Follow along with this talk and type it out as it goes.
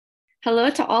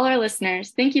Hello to all our listeners.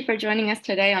 Thank you for joining us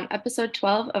today on episode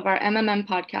 12 of our MMM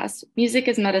podcast, Music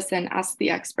is Medicine, Ask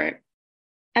the Expert.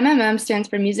 MMM stands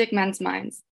for Music Men's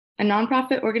Minds, a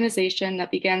nonprofit organization that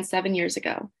began 7 years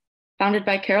ago. Founded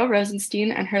by Carol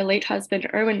Rosenstein and her late husband,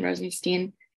 Erwin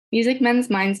Rosenstein, Music Men's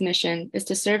Minds' mission is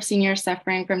to serve seniors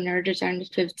suffering from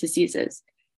neurodegenerative diseases,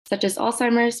 such as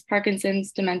Alzheimer's,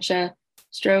 Parkinson's, dementia,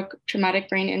 stroke, traumatic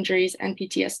brain injuries, and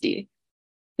PTSD.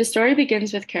 The story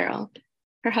begins with Carol.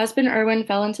 Her husband, Erwin,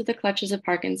 fell into the clutches of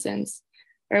Parkinson's.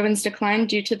 Erwin's decline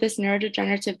due to this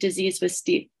neurodegenerative disease was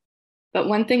steep, but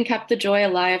one thing kept the joy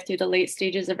alive through the late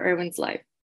stages of Erwin's life: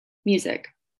 music.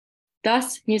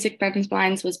 Thus, Music Men's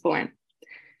Minds was born.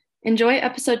 Enjoy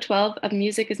episode 12 of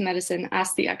Music is Medicine,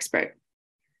 Ask the Expert.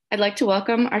 I'd like to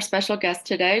welcome our special guest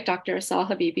today, Dr. Assal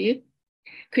Habibi.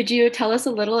 Could you tell us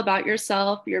a little about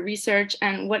yourself, your research,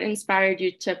 and what inspired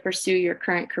you to pursue your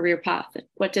current career path?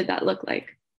 What did that look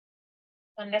like?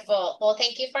 Wonderful. Well,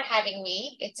 thank you for having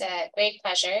me. It's a great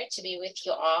pleasure to be with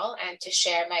you all and to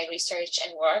share my research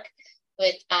and work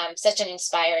with such an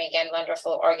inspiring and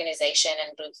wonderful organization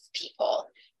and group of people.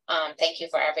 Thank you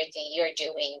for everything you're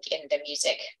doing in the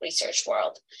music research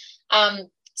world.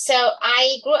 So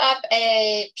I grew up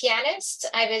a pianist.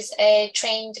 I was a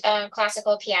trained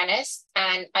classical pianist,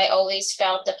 and I always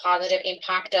felt the positive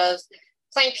impact of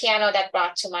playing piano that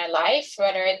brought to my life,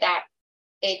 whether that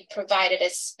it provided a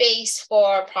space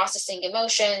for processing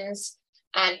emotions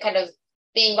and kind of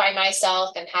being by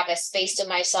myself and have a space to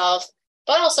myself,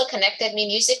 but also connected me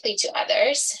musically to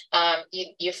others.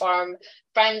 You form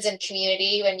friends and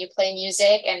community when you play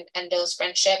music, and those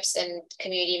friendships and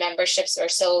community memberships are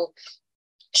so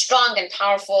strong and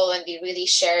powerful, and we really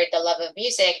shared the love of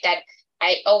music that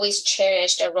I always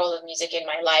cherished a role of music in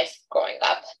my life growing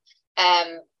up.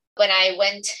 When I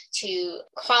went to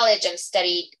college and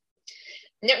studied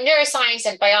neuroscience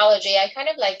and biology, I kind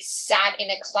of sat in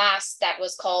a class that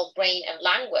was called Brain and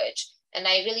Language. And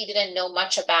I really didn't know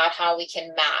much about how we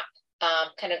can map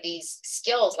kind of these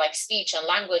skills like speech and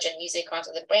language and music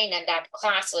onto the brain. And that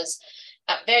class was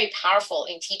very powerful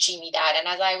in teaching me that. And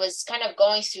as I was kind of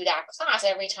going through that class,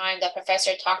 every time the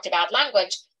professor talked about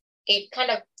language, it kind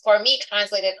of, for me,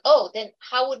 translated, oh, then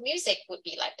how would music would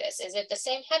be like this? Is it the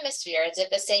same hemisphere? Is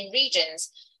it the same regions?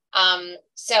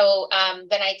 So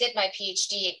when I did my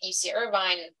PhD at UC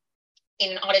Irvine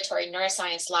in an auditory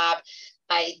neuroscience lab,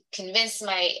 I convinced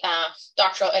my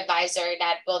doctoral advisor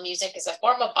that, well, music is a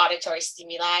form of auditory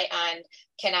stimuli, and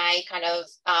can I kind of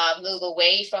move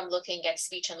away from looking at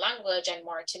speech and language and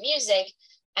more to music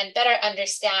and better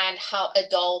understand how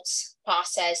adults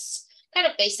process kind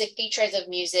of basic features of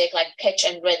music like pitch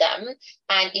and rhythm,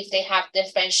 and if they have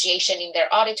differentiation in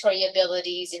their auditory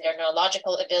abilities, in their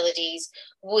neurological abilities,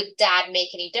 would that make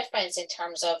any difference in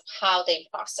terms of how they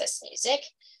process music?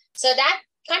 So that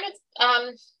kind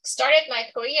of started my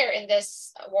career in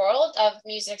this world of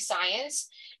music science.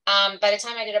 By the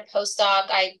time I did a postdoc,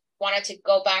 I wanted to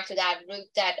go back to that root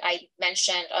that I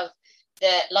mentioned of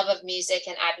the love of music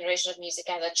and admiration of music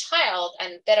as a child,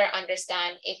 and better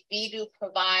understand if we do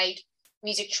provide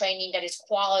music training that is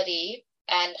quality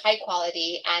and high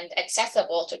quality and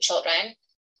accessible to children,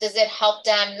 does it help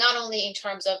them not only in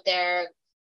terms of their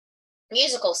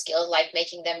musical skills, like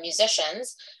making them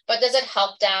musicians, but does it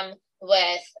help them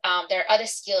with their other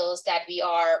skills that we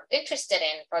are interested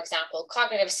in, for example,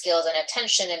 cognitive skills and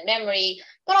attention and memory,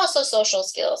 but also social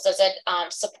skills? Does it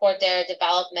support their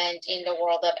development in the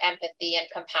world of empathy and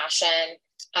compassion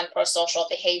and pro-social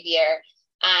behavior?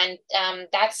 And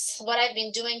that's what I've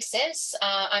been doing since,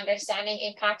 understanding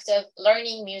impact of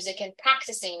learning music and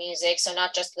practicing music. So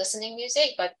not just listening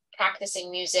music, but practicing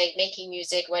music, making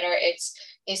music, whether it's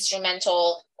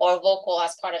instrumental or vocal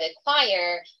as part of a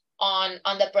choir,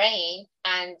 on the brain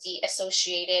and the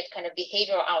associated kind of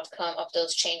behavioral outcome of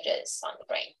those changes on the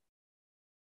brain.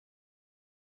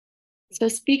 So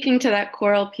speaking to that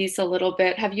choral piece a little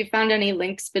bit, have you found any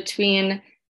links between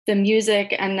the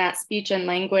music and that speech and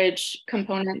language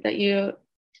component that you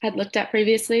had looked at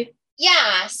previously?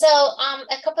 Yeah, so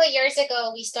a couple of years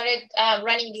ago, we started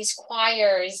running these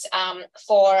choirs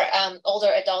for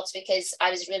older adults because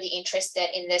I was really interested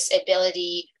in this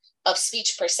ability of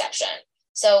speech perception.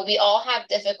 So we all have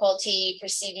difficulty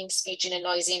perceiving speech in a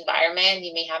noisy environment.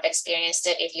 You may have experienced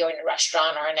it if you're in a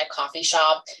restaurant or in a coffee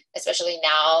shop, especially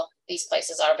now. These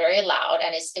places are very loud,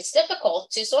 and it's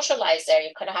difficult to socialize there.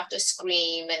 You kind of have to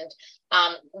scream,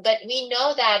 but we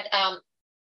know that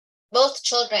both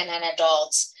children and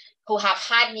adults who have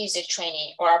had music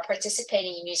training or are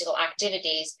participating in musical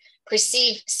activities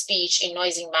perceive speech in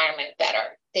noisy environment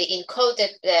better. They encode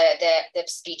the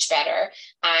speech better,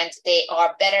 and they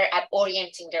are better at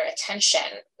orienting their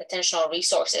attentional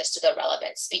resources to the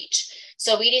relevant speech.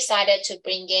 So we decided to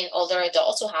bring in older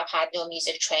adults who have had no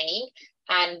music training,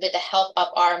 and with the help of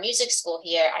our music school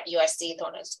here at USC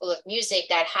Thornton School of Music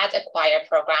that has a choir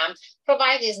program,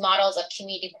 provide these models of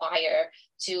community choir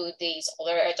to these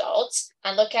older adults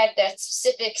and look at that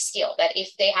specific skill that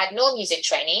if they had no music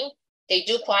training, they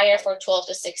do choir for 12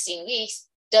 to 16 weeks,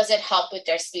 does it help with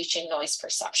their speech and noise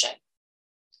perception?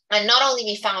 And not only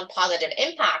we found positive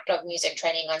impact of music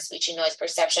training on speech and noise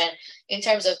perception in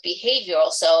terms of behavior,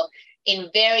 also in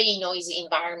very noisy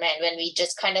environment, when we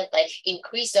just kind of like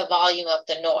increase the volume of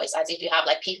the noise, as if you have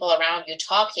like people around you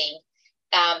talking,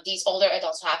 these older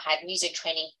adults who have had music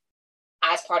training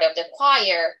as part of the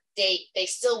choir, they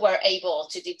still were able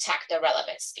to detect the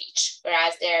relevant speech,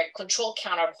 whereas their control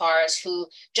counterparts who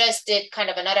just did kind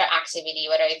of another activity,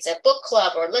 whether it's a book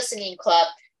club or listening club,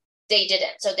 they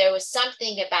didn't. So there was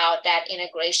something about that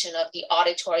integration of the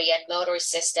auditory and motor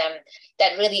system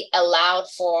that really allowed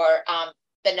for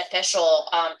beneficial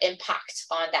impact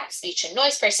on that speech and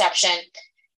noise perception.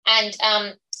 And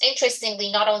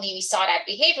interestingly, not only we saw that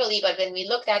behaviorally, but when we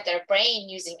looked at their brain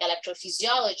using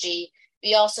electrophysiology,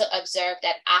 we also observed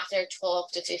that after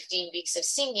 12 to 15 weeks of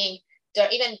singing, they're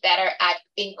even better at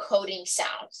encoding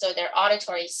sound. So their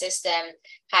auditory system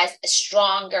has a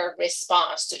stronger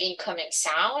response to incoming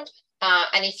sound.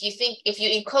 And if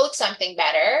you encode something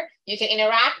better, you can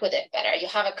interact with it better. You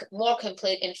have a more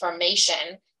complete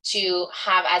information to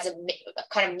have as a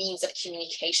kind of means of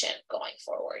communication going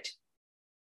forward.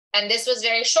 And this was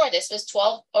very short. This was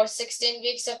 12 or 16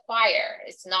 weeks of choir.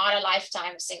 It's not a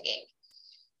lifetime singing.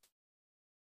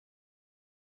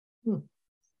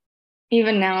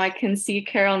 Even now I can see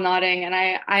Carol nodding, and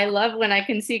I love when I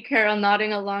can see Carol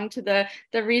nodding along to the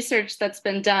research that's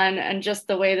been done and just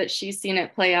the way that she's seen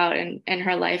it play out in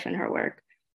her life and her work.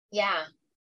 Yeah.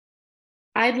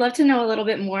 I'd love to know a little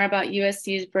bit more about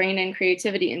USC's Brain and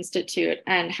Creativity Institute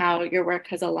and how your work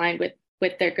has aligned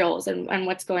with their goals and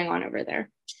what's going on over there.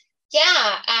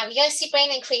 Yeah, USC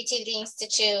Brain and Creativity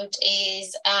Institute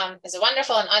is a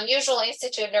wonderful and unusual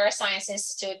institute, neuroscience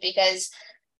institute, because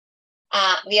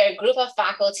we are a group of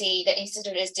faculty. The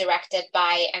institute is directed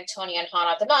by Antonio and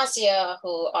Hannah Damasio,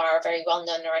 who are very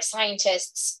well-known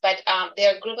neuroscientists, but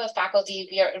they're a group of faculty.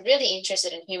 We are really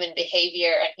interested in human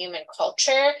behavior and human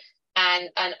culture and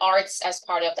arts as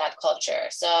part of that culture.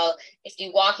 So if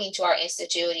you walk into our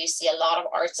institute, you see a lot of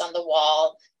arts on the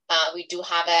wall. We do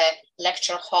have a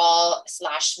lecture hall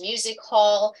 / music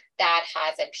hall that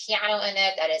has a piano in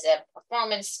it, that is a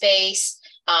performance space.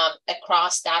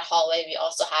 Across that hallway, we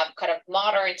also have kind of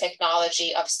modern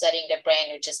technology of studying the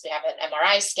brain, which is we have an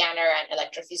MRI scanner and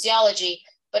electrophysiology,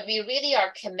 but we really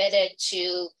are committed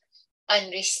to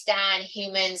understand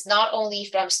humans not only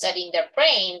from studying their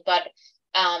brain, but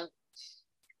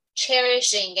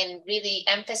cherishing and really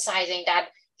emphasizing that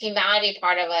humanity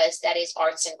part of us that is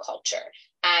arts and culture.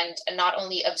 And not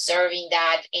only observing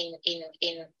that in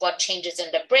what changes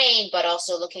in the brain, but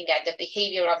also looking at the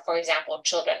behavior of, for example,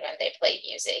 children when they play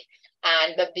music,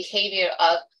 and the behavior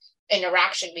of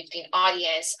interaction between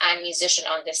audience and musician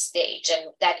on the stage,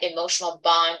 and that emotional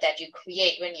bond that you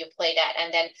create when you play that,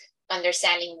 and then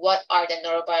understanding what are the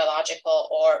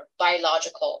neurobiological or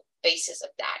biological basis of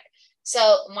that.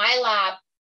 So my lab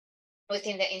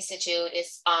within the institute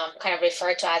is kind of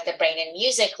referred to as the Brain and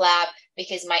Music Lab,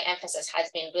 because my emphasis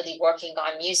has been really working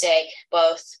on music,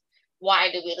 both why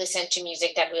do we listen to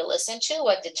music that we listen to,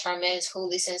 what determines who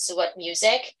listens to what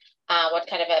music, what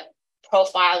kind of a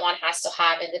profile one has to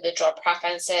have, individual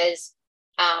preferences.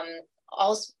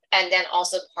 Also, and then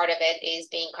also part of it is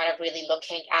being kind of really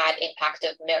looking at impact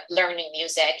of learning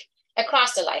music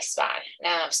across the lifespan.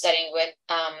 Now I'm studying with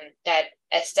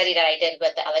a study that I did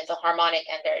with the LA Philharmonic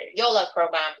and their YOLA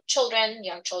program,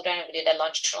 young children. We did a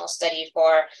longitudinal study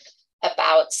for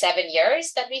about 7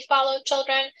 years that we followed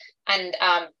children. And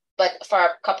but for a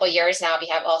couple of years now, we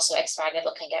have also expanded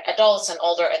looking at adults and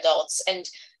older adults. And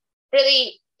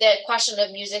really the question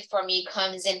of music for me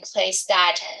comes in place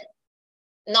that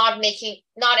not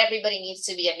everybody needs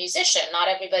to be a musician. Not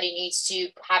everybody needs to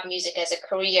have music as a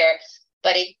career,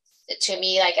 but to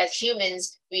me, like as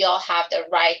humans, we all have the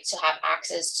right to have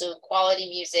access to quality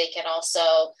music, and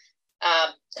also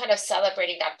kind of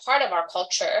celebrating that part of our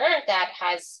culture that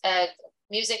has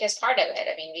music as part of it.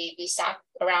 I mean, we sat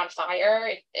around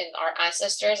fire in our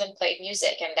ancestors and played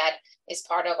music, and that is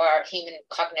part of our human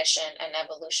cognition and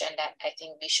evolution that I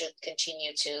think we should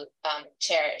continue to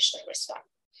cherish and respect.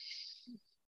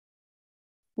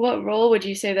 What role would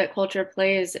you say that culture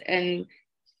plays in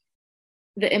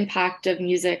the impact of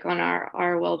music on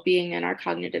our well-being and our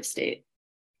cognitive state?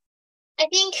 I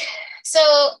think so.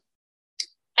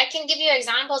 I can give you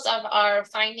examples of our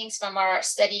findings from our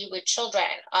study with children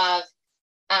of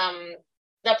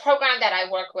the program that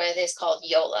I work with is called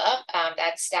YOLA.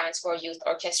 That stands for Youth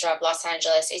Orchestra of Los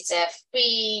Angeles. It's a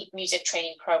free music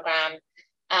training program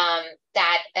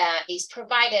that is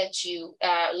provided to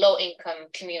low-income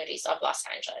communities of Los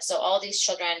Angeles. So all these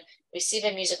children receive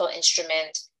a musical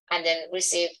instrument and then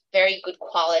receive very good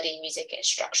quality music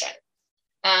instruction.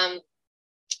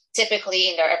 Typically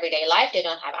in their everyday life, they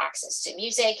don't have access to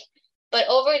music. But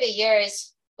over the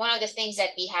years, one of the things that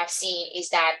we have seen is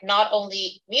that not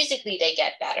only musically they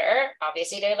get better,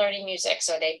 obviously they're learning music,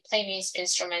 so they play music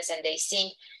instruments and they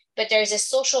sing, but there's a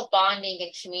social bonding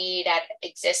and community that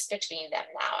exists between them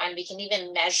now. And we can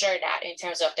even measure that in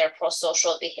terms of their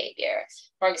pro-social behavior.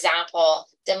 For example,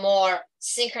 the more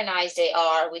synchronized they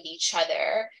are with each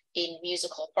other in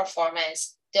musical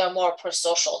performance, they're more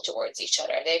pro-social towards each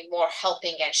other. They're more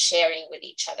helping and sharing with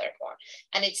each other more.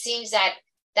 And it seems that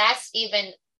that's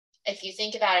even, if you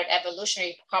think about it,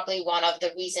 evolutionary, probably one of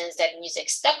the reasons that music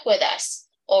stuck with us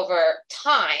over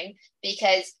time,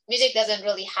 because music doesn't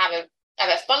really have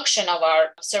a function of our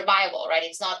survival, right?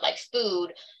 It's not like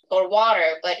food or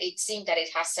water, but it seemed that it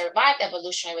has survived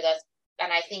evolutionary with us.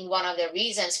 And I think one of the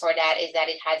reasons for that is that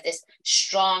it has this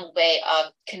strong way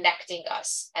of connecting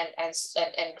us and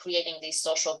creating these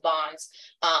social bonds.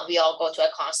 We all go to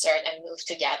a concert and move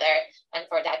together. And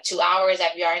for that 2 hours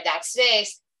that we are in that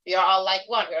space, we are all like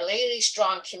one. We're a really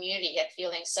strong community and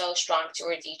feeling so strong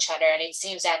towards each other. And it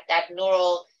seems that that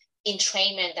neural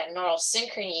entrainment, that neural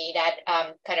synchrony that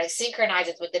kind of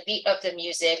synchronizes with the beat of the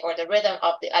music or the rhythm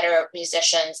of the other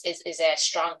musicians is a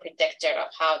strong predictor of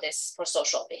how this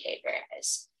pro-social behavior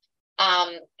is.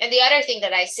 And the other thing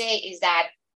that I say is that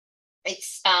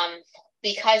it's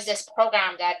because this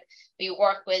program that we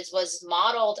work with was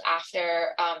modeled after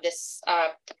this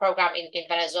program in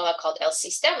Venezuela called El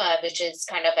Sistema, which is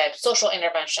kind of a social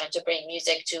intervention to bring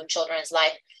music to children's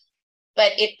life.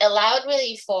 But it allowed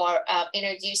really for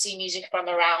introducing music from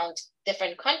around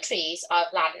different countries of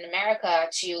Latin America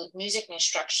to music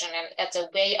instruction. And as a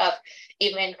way of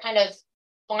even kind of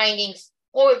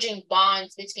forging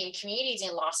bonds between communities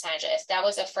in Los Angeles. That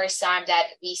was the first time that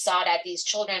we saw that these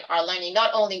children are learning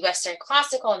not only Western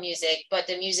classical music, but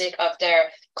the music of their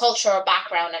cultural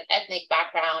background and ethnic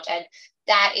background. And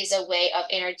that is a way of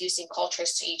introducing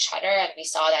cultures to each other. And we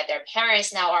saw that their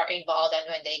parents now are involved, and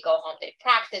when they go home, they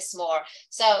practice more.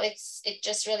 So it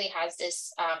just really has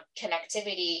this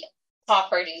connectivity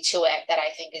property to it that I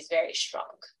think is very strong.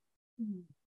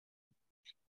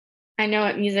 I know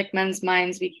at Music Men's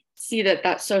Minds, we see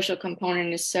that social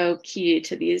component is so key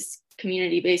to these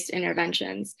community-based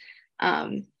interventions.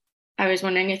 I was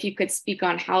wondering if you could speak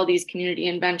on how these community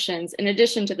interventions, in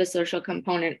addition to the social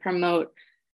component, promote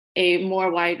a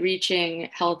more wide-reaching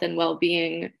health and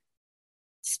well-being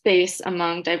space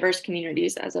among diverse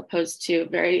communities as opposed to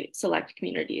very select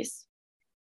communities.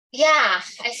 Yeah,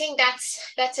 I think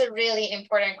that's a really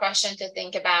important question to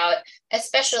think about,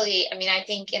 especially, I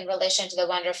think in relation to the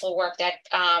wonderful work that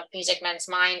Music Men's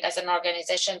Mind as an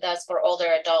organization does for older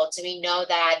adults. We know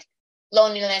that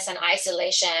loneliness and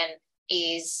isolation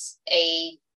is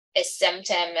a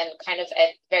symptom and kind of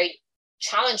a very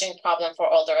challenging problem for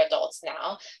older adults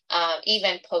now,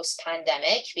 even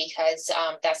post-pandemic, because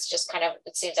that's just kind of,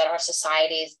 it seems that our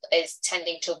society is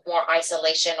tending to more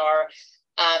isolation or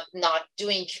not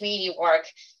doing community work.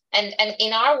 And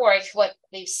in our work, what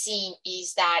we've seen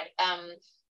is that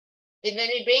when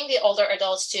we bring the older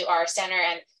adults to our center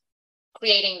and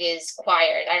creating this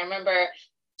choir, I remember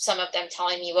some of them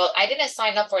telling me, well, I didn't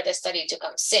sign up for the study to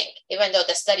come sing, even though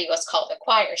the study was called the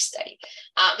choir study.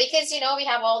 Because, we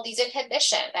have all these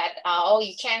inhibition that,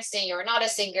 you can't sing, you're not a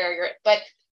singer, but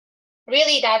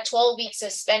really that 12 weeks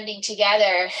of spending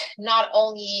together, not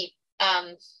only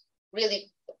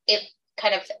really, it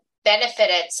kind of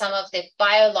benefited some of the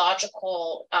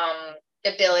biological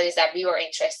abilities that we were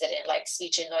interested in, like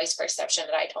speech and noise perception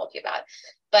that I told you about.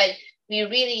 But we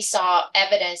really saw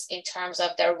evidence in terms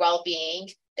of their well-being,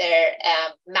 their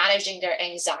managing their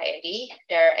anxiety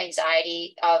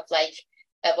of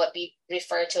what we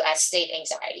refer to as state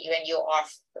anxiety. When you are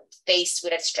faced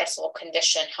with a stressful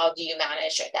condition, how do you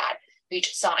manage that? We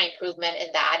saw improvement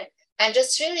in that. And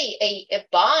just really a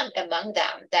bond among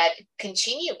them that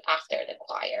continued after the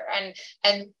choir.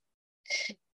 And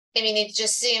it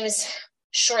just seems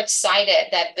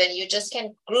short-sighted that when you just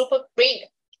can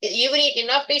you need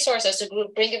enough resources to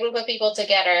bring a group of people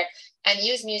together and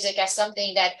use music as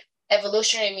something that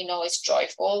evolutionary we know is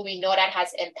joyful. We know that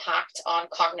has impact on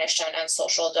cognition and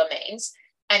social domains.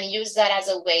 and use that as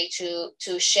a way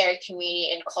to share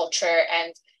community and culture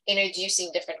and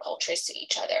introducing different cultures to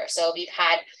each other. So we've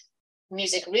had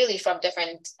music really from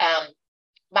different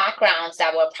backgrounds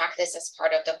that were practiced as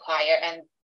part of the choir, and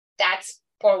that's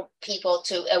for people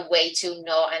to a way to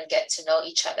know and get to know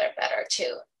each other better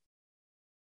too.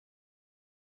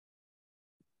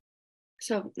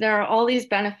 So there are all these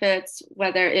benefits,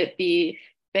 whether it be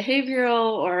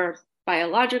behavioral or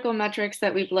biological metrics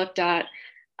that we've looked at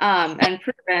and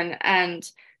proven. And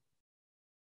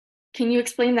can you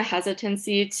explain the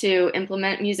hesitancy to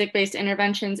implement music-based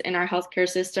interventions in our healthcare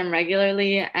system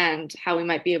regularly and how we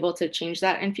might be able to change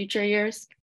that in future years?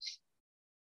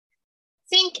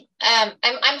 I think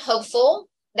I'm hopeful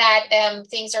that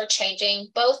things are changing,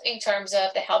 both in terms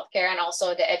of the healthcare and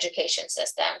also the education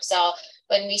system. So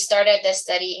when we started this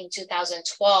study in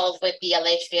 2012 with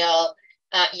BLA-FEEL,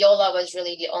 YOLA was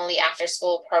really the only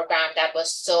after-school program that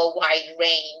was so wide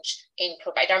range in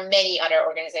provide. There are many other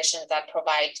organizations that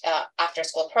provide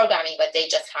after-school programming, but they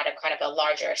just had a kind of a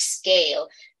larger scale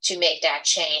to make that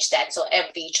change, that so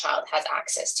every child has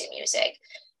access to music.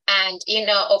 And,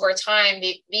 over time,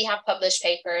 we have published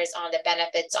papers on the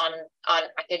benefits on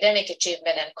academic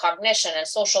achievement and cognition and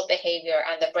social behavior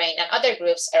and the brain, and other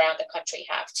groups around the country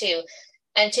have too.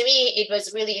 And to me, it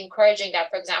was really encouraging that,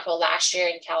 for example, last year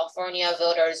in California,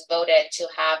 voters voted to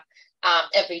have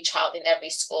every child in every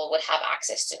school would have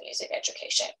access to music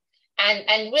education.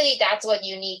 And really, that's what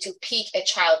you need to pique a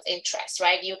child's interest,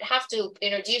 right? You have to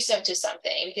introduce them to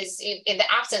something, because in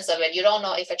the absence of it, you don't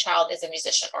know if a child is a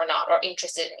musician or not, or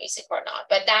interested in music or not.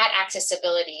 But that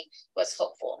accessibility was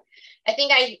hopeful. I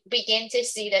think I begin to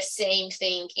see the same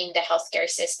thing in the healthcare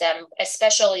system,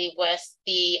 especially with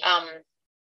the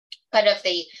kind of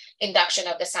the induction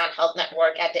of the Sound Health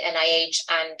Network at the NIH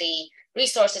and the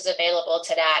resources available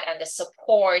to that, and the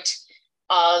support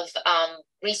of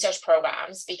research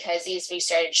programs, because these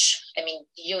research,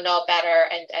 better,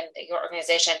 and your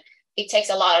organization, it takes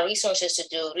a lot of resources to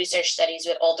do research studies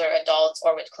with older adults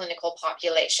or with clinical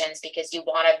populations, because you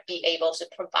want to be able to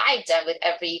provide them with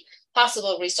every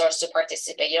possible resource to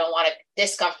participate. You don't want to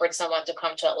discomfort someone to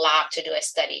come to a lab to do a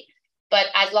study. But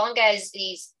as long as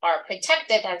these are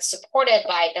protected and supported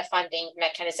by the funding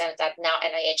mechanisms that now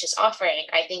NIH is offering,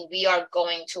 I think we are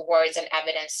going towards an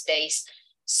evidence-based,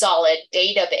 solid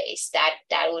database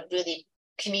that would really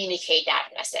communicate that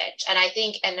message. And I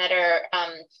think another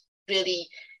really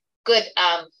good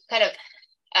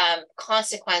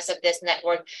consequence of this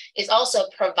network is also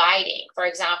providing, for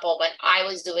example, when I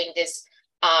was doing this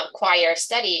choir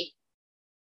study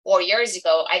 4 years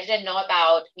ago, I didn't know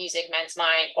about Music Men's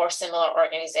Mind or similar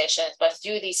organizations, but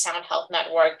through the Sound Health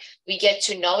Network, we get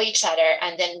to know each other,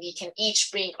 and then we can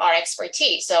each bring our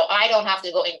expertise. So I don't have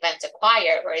to go invent a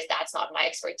choir, whereas that's not my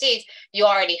expertise. You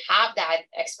already have that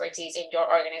expertise in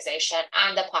your organization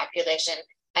and the population,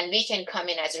 and we can come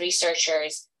in as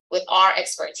researchers with our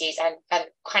expertise and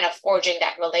kind of forging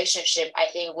that relationship, I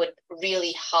think would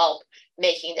really help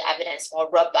making the evidence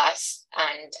more robust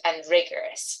and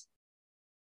rigorous.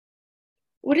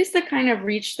 What is the kind of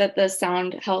reach that the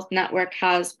Sound Health Network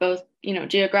has, both,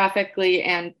 geographically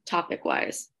and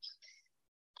topic-wise?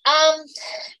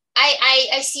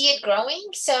 I see it growing.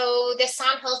 So the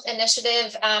Sound Health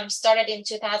Initiative started in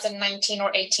 2019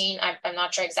 or 18. I'm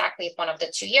not sure exactly, it's one of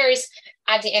the 2 years,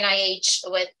 at the NIH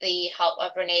with the help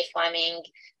of Renee Fleming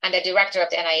and the director of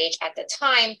the NIH at the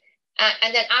time.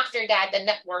 And then after that, the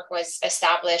network was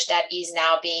established that is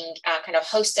now being kind of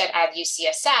hosted at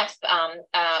UCSF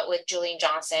with Julian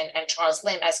Johnson and Charles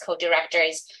Lim as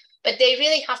co-directors. But they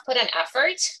really have put an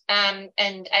effort and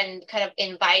kind of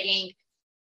inviting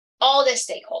all the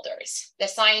stakeholders, the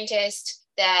scientists,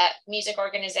 the music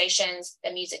organizations,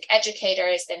 the music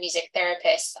educators, the music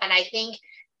therapists. And I think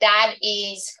that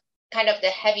is kind of the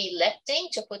heavy lifting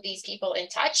to put these people in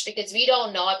touch, because we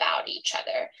don't know about each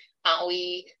other.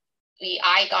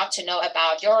 I got to know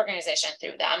about your organization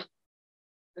through them.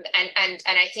 And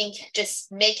I think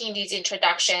just making these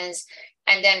introductions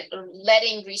and then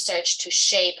letting research to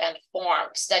shape and form,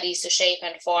 studies to shape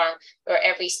and form, where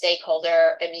every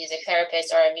stakeholder, a music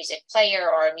therapist or a music player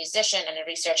or a musician and a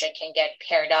researcher can get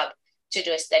paired up to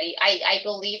do a study. I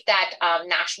believe that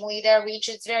nationally their reach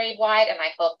is very wide, and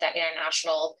I hope that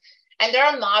international, and there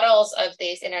are models of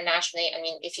this internationally. I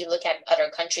mean, if you look at other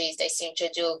countries, they seem to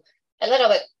do a little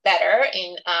bit better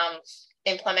in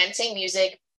implementing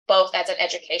music, both as an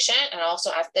education and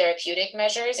also as therapeutic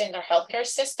measures in their healthcare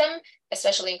system,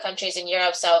 especially in countries in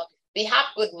Europe. So we have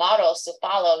good models to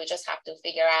follow. We just have to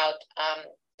figure out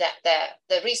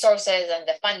the resources and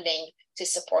the funding to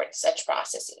support such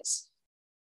processes.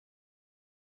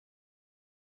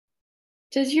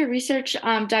 Does your research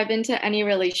dive into any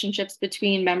relationships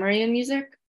between memory and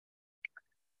music?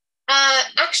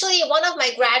 Actually, one of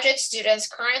my graduate students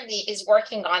currently is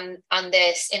working on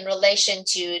this in relation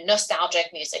to nostalgic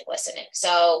music listening.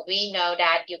 So we know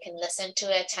that you can listen to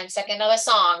a 10-second of a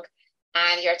song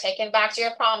and you're taken back to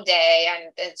your prom day,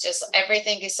 and it's just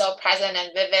everything is so present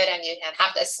and vivid, and you can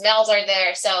have the smells are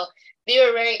there. So we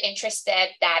were very interested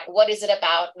that what is it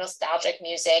about nostalgic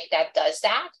music that does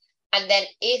that? And then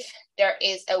if there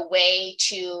is a way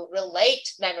to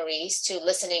relate memories to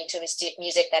listening to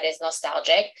music that is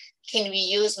nostalgic, can we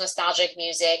use nostalgic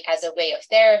music as a way of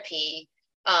therapy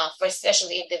for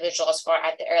especially individuals who are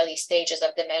at the early stages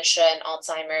of dementia and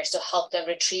Alzheimer's to help them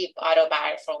retrieve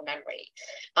autobiographical memory?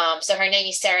 So her name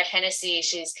is Sarah Hennessy.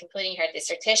 She's completing her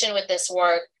dissertation with this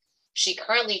work. She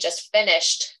currently just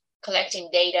finished collecting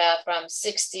data from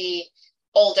 60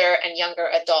 older and younger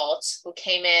adults who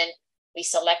came in. We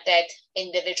selected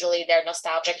individually their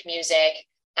nostalgic music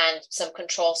and some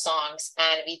control songs,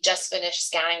 and we just finished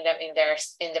scanning them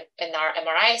in our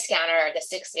MRI scanner, the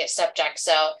 60th subject.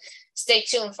 So stay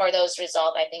tuned for those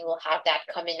results. I think we'll have that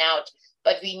coming out.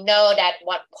 But we know that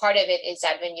what part of it is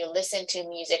that when you listen to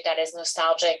music that is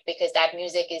nostalgic, because that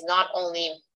music is not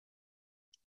only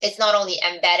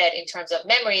embedded in terms of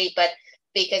memory, but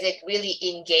because it really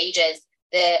engages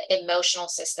the emotional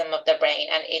system of the brain,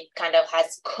 and it kind of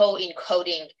has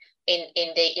co-encoding in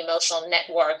the emotional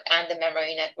network and the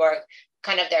memory network.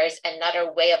 Kind of there's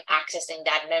another way of accessing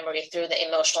that memory through the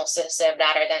emotional system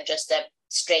rather than just the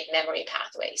straight memory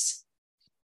pathways.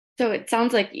 So it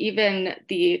sounds like even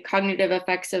the cognitive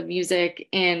effects of music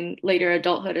in later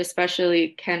adulthood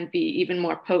especially can be even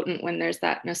more potent when there's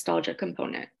that nostalgia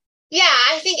component. Yeah,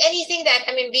 I think anything that,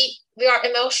 we are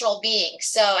emotional beings.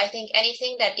 So I think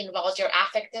anything that involves your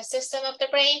affective system of the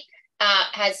brain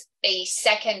has a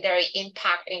secondary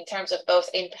impact in terms of both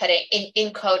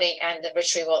encoding and the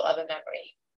retrieval of a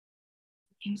memory.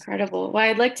 Incredible. Well,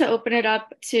 I'd like to open it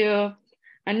up to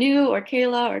Anu or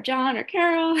Kayla or John or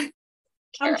Carol.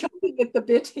 I'm jumping at the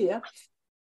bit here.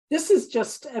 This is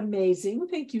just amazing.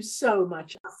 Thank you so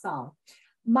much, Assal.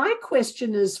 My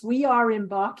question is, we are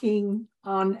embarking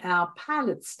on our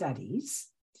pilot studies,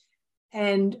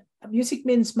 and Music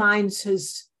Men's Minds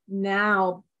has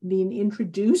now been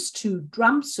introduced to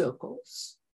drum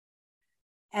circles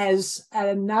as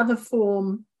another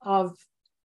form of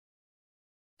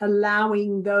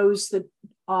allowing those that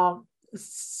are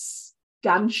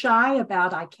gun shy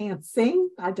about, I can't sing,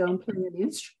 I don't play an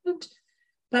instrument,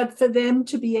 but for them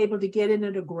to be able to get in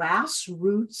at a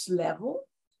grassroots level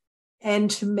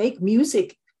and to make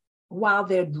music while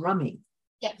they're drumming.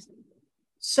 Yes.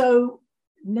 So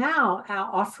now our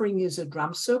offering is a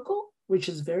drum circle, which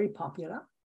is very popular.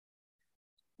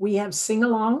 We have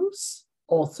sing-alongs,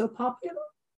 also popular,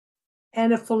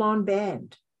 and a full-on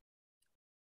band.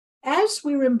 As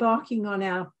we're embarking on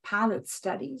our pilot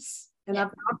studies, and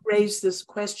I've raised this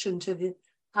question to the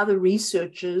other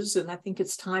researchers, and I think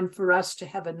it's time for us to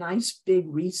have a nice big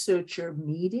researcher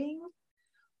meeting.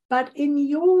 But in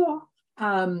your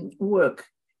work,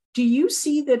 do you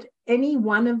see that any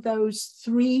one of those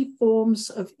three forms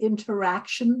of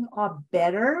interaction are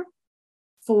better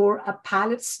for a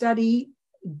pilot study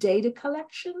data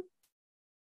collection?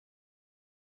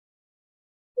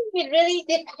 It really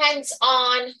depends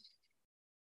on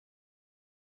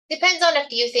a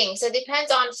few things. It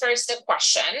depends on first the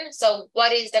question. So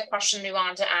what is the question we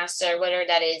want to answer, whether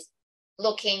that is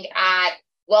looking at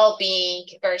well-being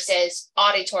versus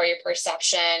auditory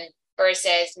perception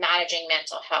versus managing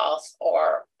mental health,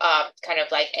 or kind of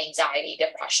like anxiety,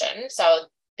 depression. So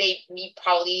we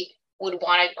probably would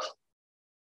want to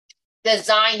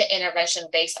design the intervention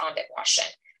based on the question.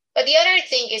 But the other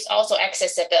thing is also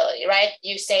accessibility, right?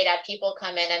 You say that people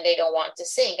come in and they don't want to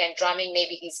sing, and drumming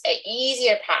maybe is an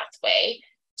easier pathway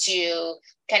to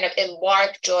kind of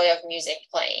embark joy of music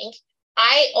playing.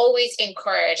 I always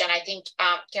encourage, and I think,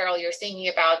 Carol, you're thinking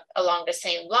about along the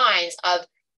same lines of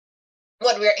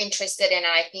what we're interested in, and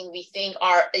I think we think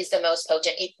is the most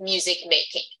potent, it's music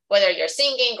making, whether you're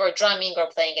singing or drumming or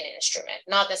playing an instrument,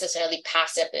 not necessarily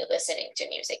passively listening to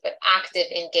music, but active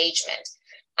engagement.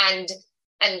 And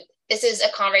this is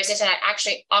a conversation I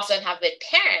actually often have with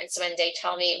parents when they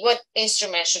tell me, what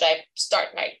instrument should I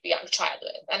start my young child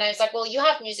with? And I was like, well, you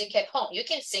have music at home. You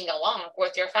can sing along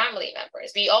with your family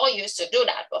members. We all used to do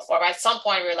that before. But at some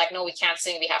point, we were like, no, we can't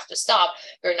sing. We have to stop.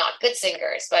 We're not good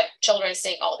singers, but children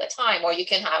sing all the time. Or you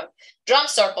can have drum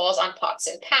circles on pots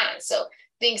and pans. So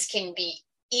things can be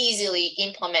easily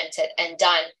implemented and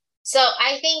done. So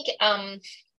I think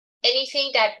anything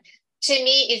that to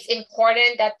me, it's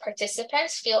important that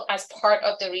participants feel as part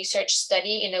of the research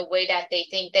study in a way that they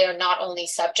think they are not only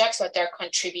subjects, but they're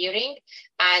contributing,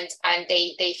 and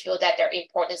they feel that their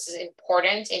importance is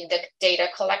important in the data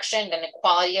collection and the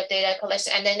quality of data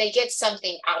collection, and then they get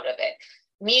something out of it.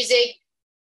 Music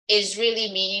is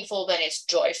really meaningful when it's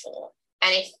joyful.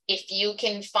 And if you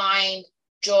can find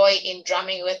joy in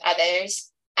drumming with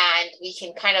others, and we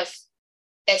can kind of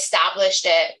establish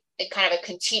that kind of a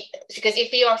continue, because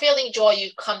if you are feeling joy, you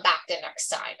come back the next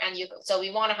time, and so we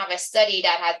want to have a study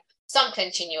that has some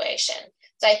continuation.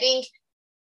 So I think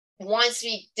once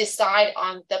we decide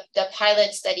on the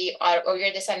pilot study, or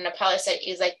you're deciding a pilot study,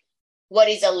 is like, what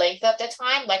is the length of the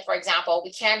time? Like, for example,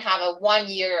 we can't have a 1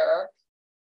 year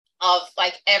of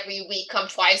like every week, come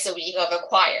twice a week of a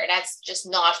choir. That's just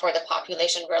not for the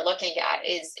population we're looking at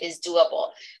is doable.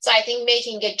 So I think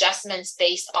making adjustments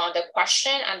based on the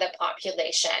question and the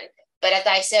population. But as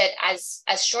I said,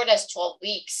 as short as 12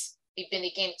 weeks, we've been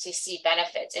beginning to see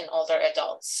benefits in older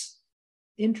adults.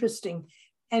 Interesting.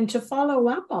 And to follow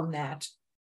up on that,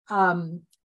 from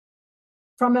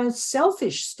a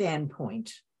selfish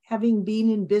standpoint, having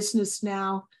been in business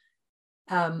now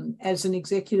as an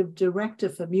executive director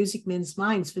for Music Men's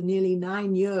Minds for nearly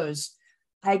 9 years,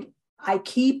 I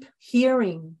keep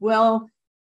hearing, well,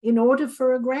 in order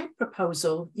for a grant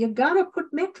proposal, you got to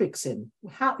put metrics in.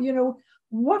 How,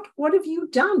 what have you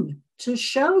done to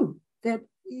show that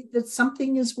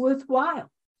something is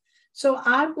worthwhile? So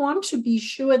I want to be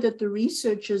sure that the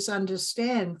researchers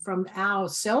understand from our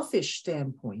selfish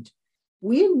standpoint,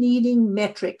 we're needing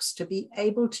metrics to be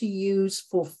able to use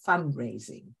for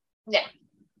fundraising. Yeah.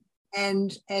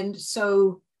 And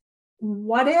so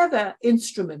whatever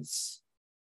instruments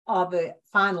are the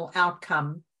final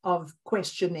outcome of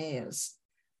questionnaires,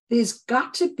 there's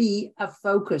got to be a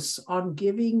focus on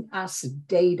giving us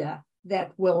data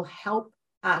that will help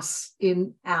us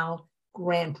in our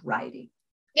grant writing.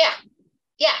 Yeah.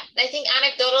 I think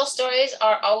anecdotal stories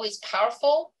are always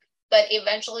powerful, but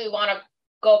eventually we want to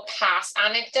go past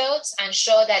anecdotes and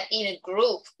show that in a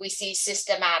group we see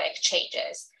systematic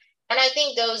changes. And I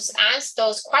think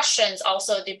those questions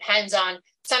also depends on,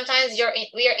 sometimes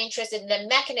we are interested in the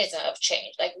mechanism of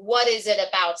change. Like, what is it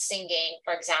about singing,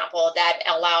 for example, that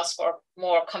allows for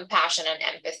more compassion and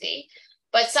empathy?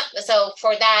 But so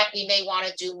for that, we may want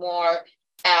to do more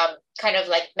kind of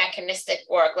like mechanistic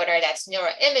work, whether that's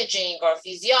neuroimaging or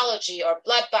physiology or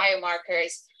blood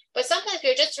biomarkers. But sometimes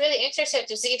we're just really interested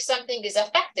to see if something is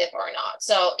effective or not.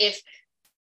 So if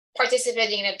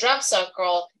participating in a drum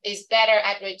circle is better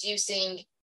at reducing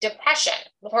depression,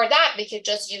 for that, we could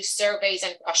just use surveys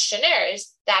and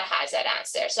questionnaires that has that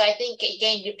answer. So I think,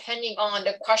 again, depending on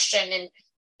the question and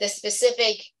the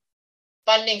specific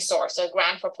funding source or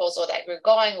grant proposal that we're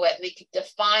going with, we could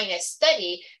define a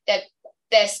study that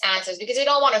best answers, because we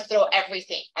don't want to throw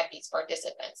everything at these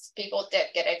participants. People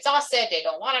that get exhausted, they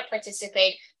don't want to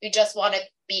participate. We just want to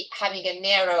be having a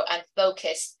narrow and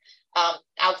focused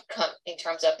outcome in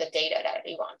terms of the data that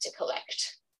we want to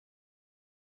collect.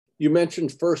 You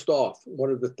mentioned, first off,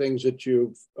 one of the things that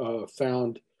you've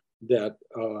found that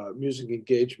music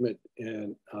engagement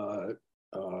in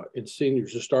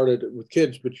seniors, it started with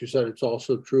kids, but you said it's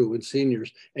also true in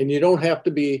seniors. And you don't have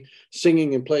to be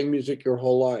singing and playing music your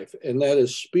whole life. And that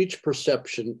is, speech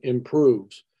perception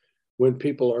improves when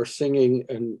people are singing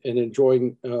and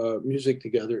enjoying music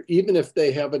together, even if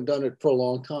they haven't done it for a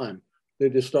long time. They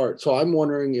just start. So I'm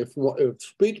wondering if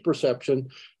speech perception,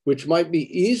 which might be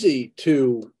easy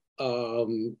to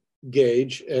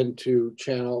gauge and to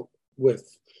channel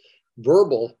with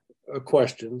verbal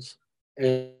questions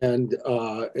and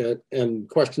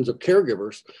questions of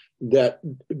caregivers, that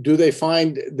do they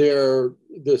find the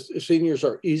seniors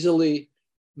are easily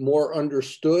more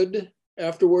understood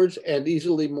afterwards and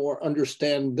easily more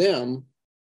understand them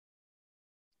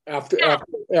after an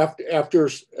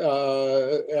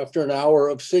hour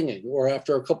of singing or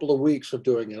after a couple of weeks of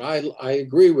doing it? I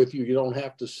agree with you. You don't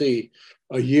have to see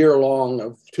a year long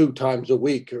of 2 times a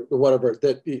week or whatever,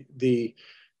 that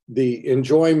the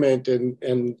enjoyment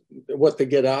and what they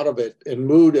get out of it and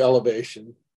mood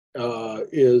elevation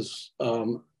is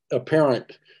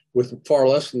apparent with far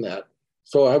less than that.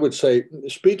 So I would say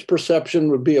speech perception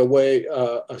would be a way,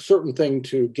 a certain thing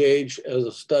to gauge as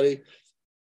a study,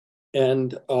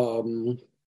 and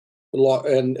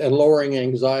lowering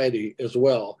anxiety as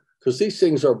well, because these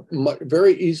things are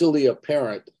very easily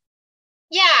apparent.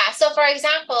 Yeah. So, for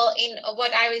example, in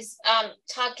what I was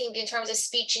talking in terms of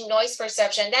speech and noise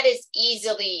perception, that is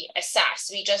easily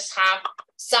assessed. We just have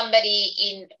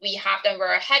we have them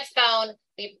wear a headphone.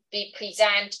 We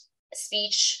present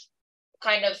speech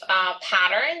kind of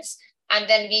patterns, and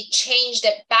then we change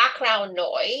the background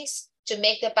noise to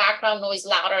make the background noise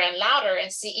louder and louder,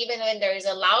 and see, even when there is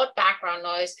a loud background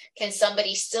noise, can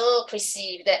somebody still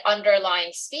perceive the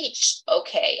underlying speech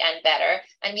okay and better?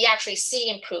 And we actually see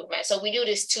improvement. So we do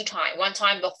this 2 times, 1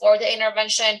 time before the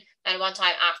intervention and 1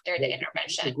 time after the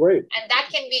intervention. Great. And that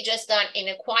can be just done in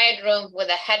a quiet room with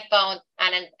a headphone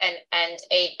and an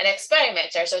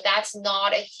experimenter. So that's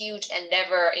not a huge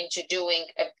endeavor into doing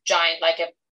a giant, like a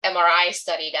MRI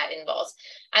study that involves.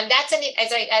 And that's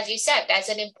as you said, that's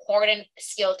an important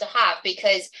skill to have,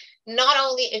 because not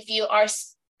only if you are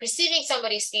perceiving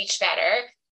somebody's speech better,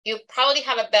 you probably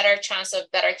have a better chance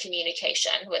of better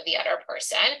communication with the other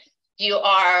person. You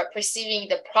are perceiving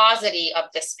the prosody of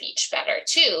the speech better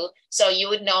too. So you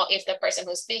would know if the person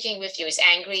who's speaking with you is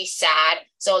angry, sad,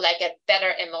 so like a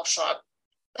better emotional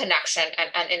connection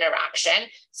and interaction.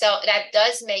 So that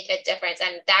does make a difference.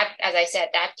 And that, as I said,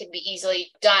 that can be easily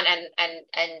done,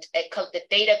 and the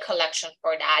data collection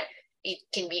for that, it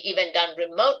can be even done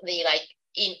remotely, like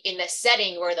in a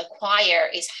setting where the choir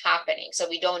is happening. So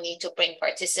we don't need to bring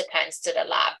participants to the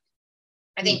lab.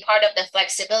 I think part of the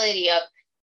flexibility of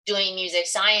doing music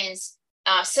science,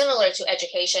 similar to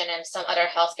education and some other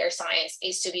healthcare science,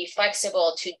 is to be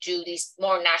flexible to do these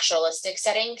more naturalistic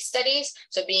setting studies.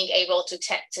 So being able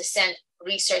to send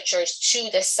researchers to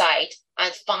the site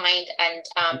and find and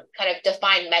kind of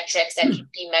define metrics that can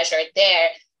be measured there,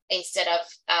 instead of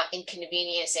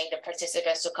inconveniencing the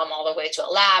participants to come all the way to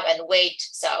a lab and wait.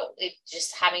 So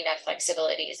just having that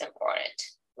flexibility is important.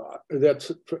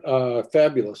 That's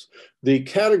fabulous. The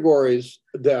categories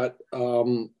that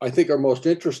I think are most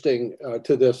interesting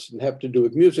to this and have to do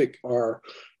with music are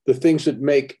the things that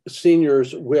make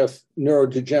seniors with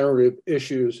neurodegenerative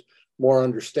issues more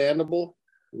understandable,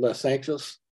 less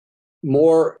anxious,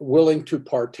 more willing to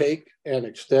partake and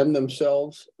extend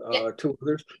themselves to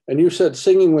others. And you said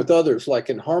singing with others,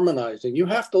 like in harmonizing, you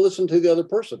have to listen to the other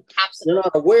person. Absolutely. You're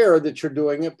not aware that you're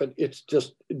doing it, but it's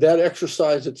just that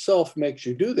exercise itself makes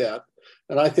you do that.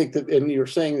 And I think that, and you're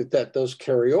saying that does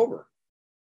carry over.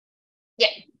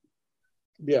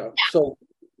 Yeah. So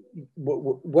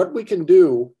what we can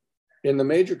do in the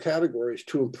major categories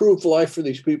to improve life for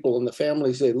these people and the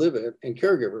families they live in and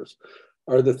caregivers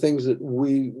are the things that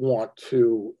we want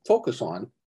to focus on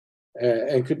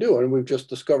and could do. And we've just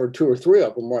discovered 2 or 3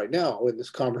 of them right now in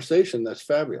this conversation. That's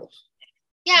fabulous.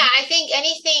 Yeah, I think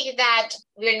anything that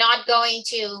we're not going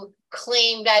to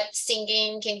claim that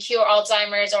singing can cure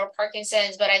Alzheimer's or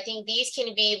Parkinson's, but I think these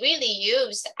can be really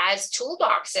used as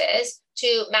toolboxes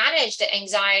to manage the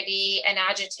anxiety and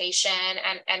agitation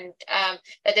and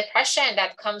the depression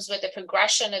that comes with the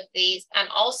progression of these, and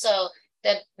also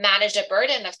manage the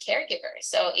burden of caregivers.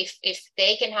 So if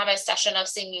they can have a session of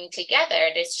singing together,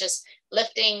 it's just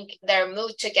lifting their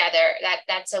mood together.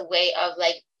 That's a way of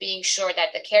like being sure that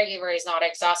the caregiver is not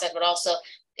exhausted, but also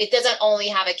it doesn't only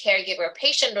have a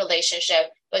caregiver-patient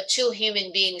relationship, but 2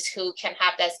 human beings who can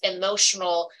have this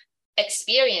emotional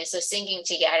experience of singing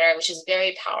together, which is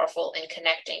very powerful in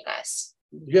connecting us.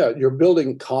 Yeah, you're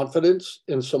building confidence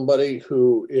in somebody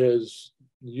who is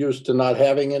used to not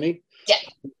having any.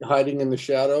 Hiding in the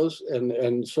shadows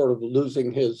and sort of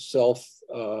losing his self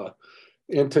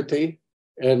entity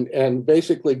and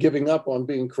basically giving up on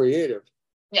being creative.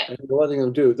 And letting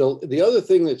them do. The other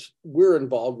thing that we're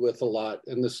involved with a lot,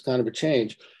 and this is kind of a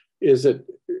change, is that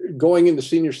going into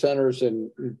senior centers in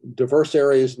diverse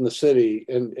areas in the city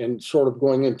and sort of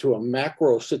going into a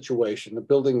macro situation and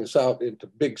building this out into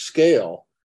big scale,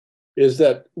 is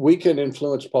that we can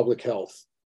influence public health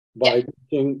by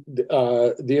making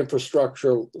the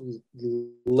infrastructure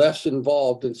less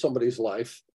involved in somebody's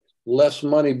life, less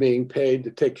money being paid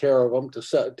to take care of them,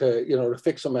 to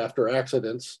fix them after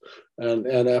accidents and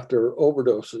after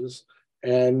overdoses,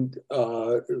 and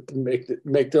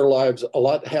make their lives a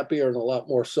lot happier and a lot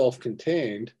more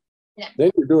self-contained.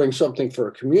 Then you're doing something for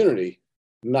a community,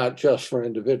 not just for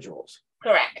individuals.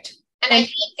 Correct. And I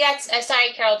think that's, sorry,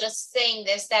 Carol, just saying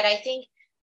this, that I think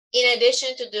in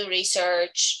addition to do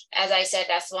research, as I said,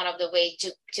 that's one of the ways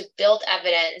to build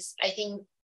evidence. I think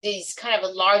these kind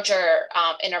of larger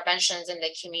interventions in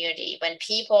the community, when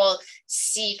people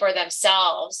see for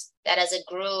themselves that as a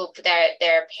group,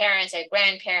 their parents, their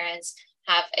grandparents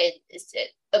have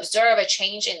observe a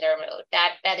change in their mood,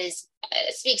 that is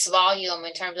speaks volume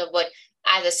in terms of what,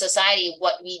 as a society,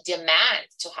 what we demand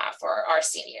to have for our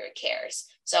senior cares.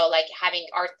 So like having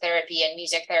art therapy and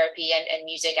music therapy and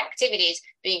music activities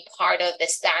being part of the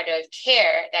standard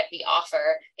care that we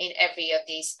offer in every of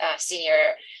these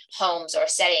senior homes or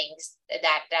settings,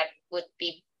 that would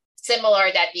be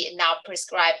similar that we now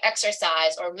prescribe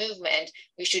exercise or movement,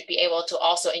 we should be able to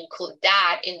also include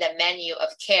that in the menu of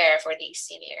care for these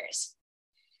seniors.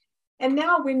 And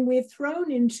now when we're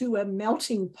thrown into a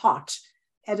melting pot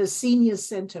at a senior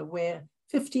center where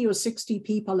 50 or 60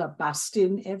 people are bussed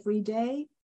in every day,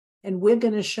 and we're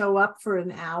going to show up for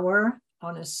an hour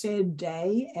on a said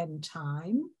day and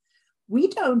time, we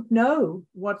don't know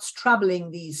what's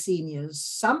troubling these seniors.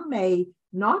 Some may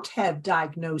not have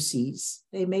diagnoses.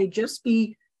 They may just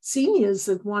be seniors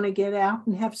that want to get out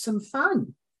and have some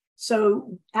fun.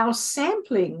 So our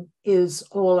sampling is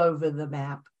all over the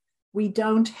map. We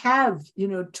don't have,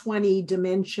 20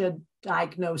 dementia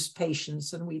diagnosed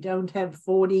patients, and we don't have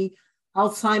 40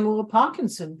 Alzheimer or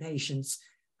Parkinson patients.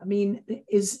 I mean,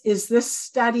 is this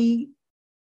study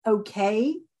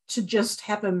okay to just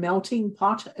have a melting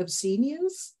pot of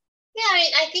seniors? Yeah,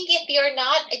 I think if you're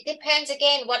not, it depends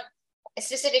again what a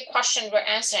specific question we're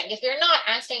answering. If you're not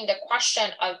answering the question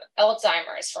of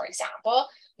Alzheimer's, for example,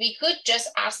 we could just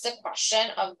ask the question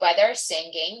of whether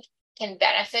singing can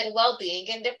benefit well-being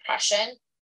and depression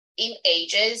in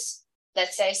ages,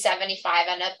 let's say 75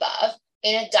 and above,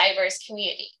 in a diverse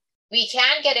community. We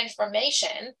can get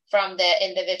information from the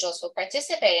individuals who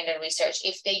participate in the research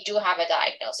if they do have a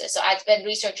diagnosis. So as when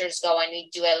researchers go and we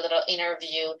do a little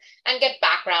interview and get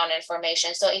background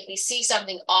information. So if we see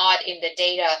something odd in the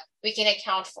data, we can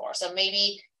account for. So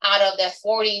maybe out of the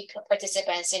 40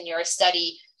 participants in your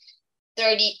study,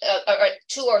 30 or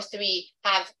 2 or 3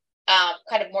 have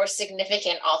kind of more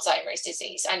significant Alzheimer's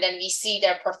disease. And then we see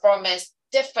their performance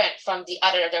different from the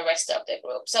rest of the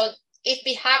group. So if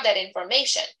we have that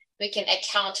information, we can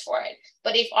account for it.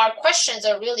 But if our questions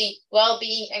are really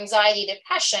well-being, anxiety,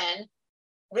 depression,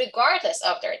 regardless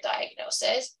of their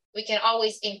diagnosis, we can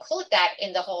always include that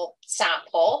in the whole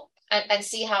sample and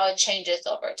see how it changes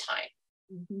over time.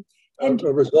 Mm-hmm. And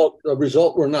a result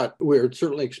we're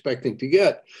certainly expecting to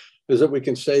get is that we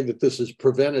can say that this is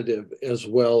preventative as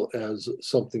well as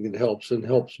something that helps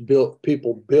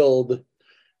people build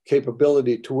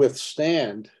capability to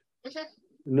withstand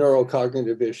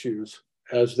neurocognitive issues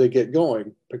as they get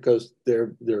going, because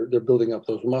they're building up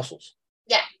those muscles.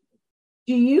 Yeah.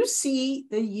 Do you see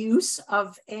the use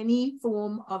of any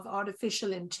form of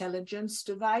artificial intelligence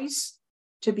device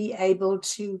to be able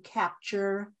to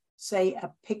capture, say,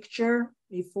 a picture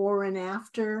before and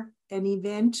after an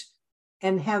event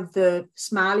and have the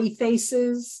smiley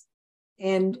faces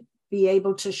and be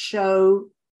able to show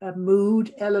a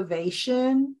mood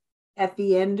elevation at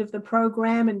the end of the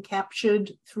program and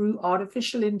captured through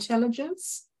artificial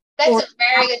intelligence? That's a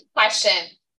very good question.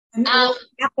 An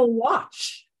Apple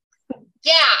Watch.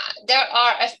 Yeah, there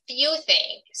are a few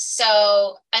things.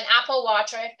 So an Apple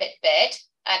Watch or a Fitbit,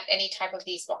 any type of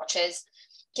these watches,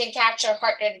 can capture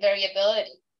heart rate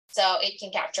variability. So it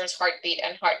can capture heartbeat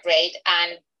and heart rate,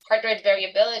 and heart rate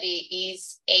variability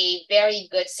is a very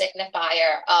good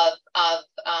signifier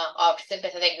of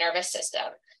sympathetic nervous system,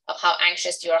 of how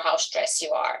anxious you are, how stressed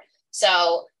you are.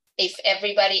 So if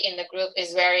everybody in the group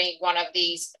is wearing one of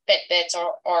these Fitbits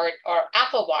or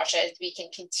Apple Watches, we can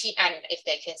continue, and if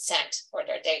they consent for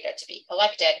their data to be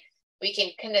collected, we can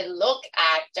kind of look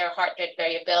at their heart rate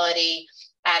variability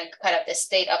and kind of the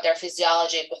state of their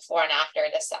physiology before and after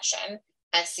the session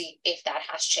and see if that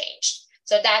has changed.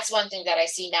 So that's one thing that I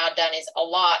see now done is a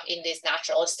lot in these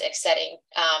naturalistic setting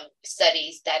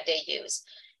studies that they use.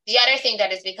 The other thing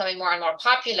that is becoming more and more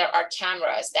popular are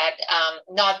cameras that,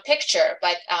 not picture,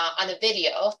 but on a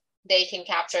video, they can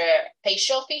capture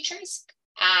facial features.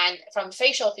 And from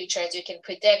facial features, you can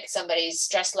predict somebody's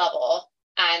stress level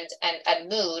and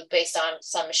mood based on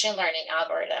some machine learning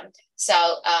algorithm.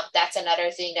 So that's another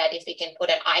thing that if we can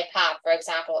put an iPad, for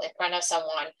example, in front of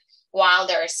someone while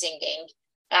they're singing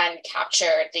and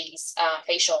capture these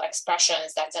facial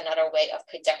expressions, that's another way of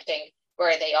predicting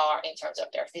where they are in terms of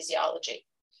their physiology.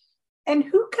 And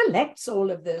who collects all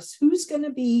of this? Who's going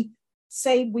to be,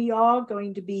 say we are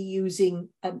going to be using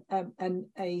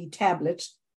a tablet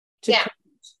to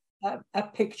collect a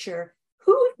picture.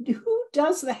 Who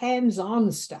does the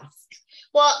hands-on stuff?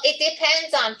 Well, it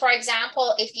depends on, for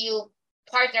example, if you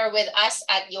partner with us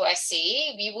at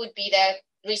USC, we would be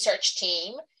the research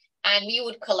team and we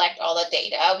would collect all the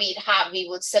data. We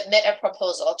would submit a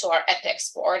proposal to our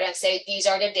ethics board and say, these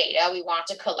are the data we want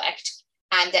to collect.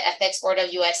 And the ethics board of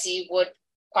USC would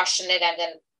question it and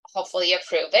then hopefully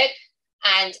approve it.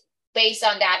 And based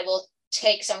on that, we'll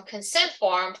take some consent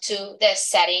form to this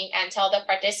setting and tell the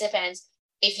participants,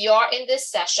 if you're in this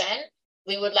session,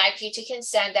 we would like you to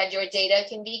consent that your data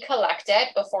can be collected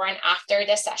before and after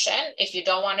the session. If you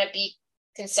don't want to be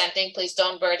consenting, please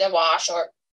don't wear the watch or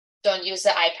don't use the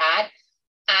iPad.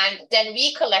 And then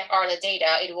we collect all the data.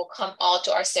 It will come all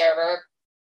to our server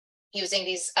using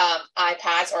these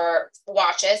iPads or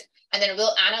watches, and then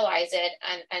we'll analyze it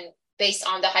and based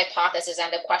on the hypothesis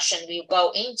and the question we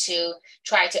go into,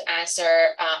 try to answer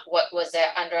what was the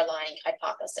underlying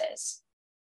hypothesis.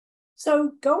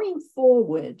 So going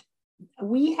forward,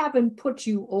 we haven't put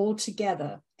you all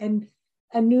together. And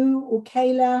Anu or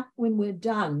Kayla, when we're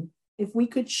done, if we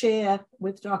could share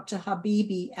with Dr.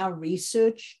 Habibi our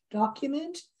research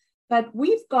document. But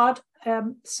we've got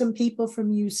some people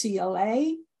from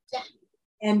UCLA,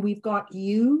 and we've got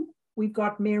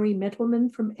Mary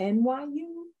Mittelman from NYU.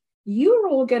 You're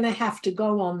all going to have to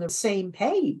go on the same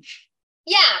page.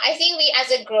 Yeah, I think we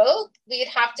as a group, we'd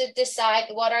have to decide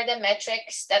what are the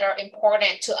metrics that are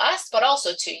important to us, but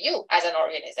also to you as an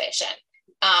organization.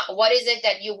 What is it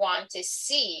that you want to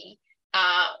see?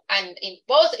 And in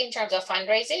both in terms of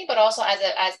fundraising, but also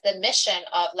as the mission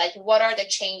of like, what are the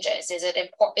changes? Is it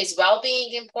important? Is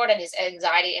well-being important? Is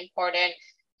anxiety important?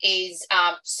 Is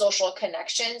social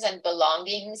connections and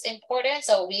belongings important?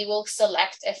 So we will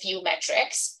select a few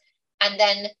metrics, and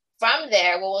then from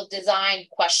there, we will design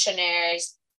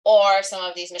questionnaires or some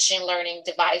of these machine learning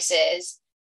devices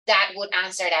that would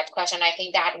answer that question. I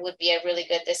think that would be a really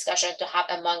good discussion to have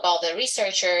among all the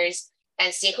researchers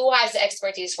and see who has the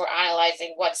expertise for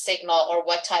analyzing what signal or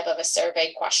what type of a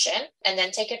survey question, and then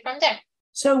take it from there.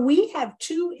 So we have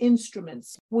two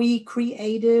instruments we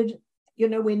created. You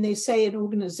know, when they say an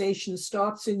organization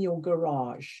starts in your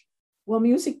garage, well,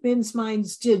 Music Men's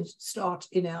Minds did start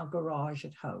in our garage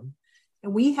at home.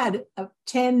 And we had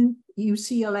 10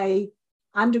 UCLA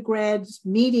undergrads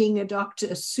meeting a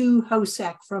Dr. Sue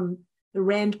Hosack from the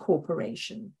Rand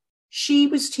Corporation. She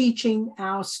was teaching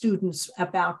our students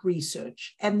about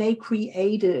research, and they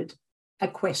created a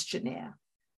questionnaire.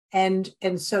 And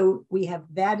so we have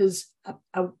that as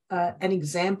an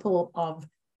example of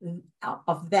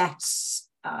that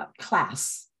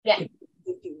class, if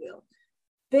you will.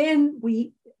 Then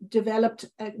we developed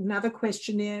another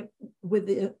questionnaire with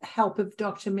the help of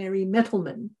Dr. Mary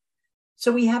Mittelman.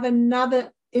 So we have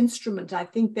another instrument. I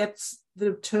think that's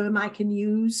the term I can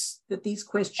use, that these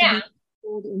questionnaires are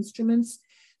called instruments.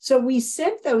 So we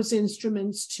sent those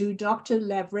instruments to Dr.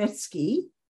 Lavretsky.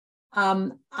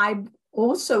 I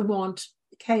also want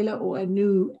Kayla or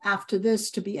Anu after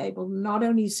this to be able to not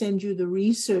only send you the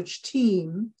research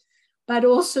team, but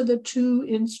also the two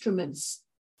instruments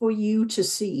for you to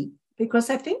see, because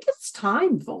I think it's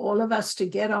time for all of us to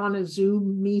get on a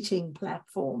Zoom meeting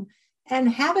platform and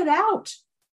have it out.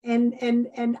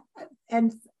 And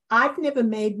I've never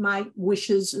made my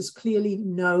wishes as clearly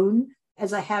known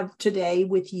as I have today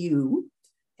with you.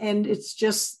 And it's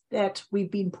just that we've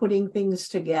been putting things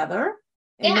together,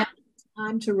 and now it's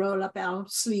time to roll up our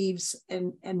sleeves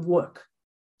and work.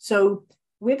 So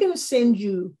we're going to send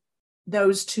you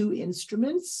those two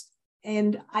instruments.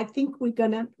 And I think we're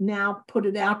going to now put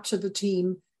it out to the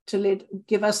team to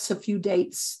give us a few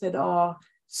dates that are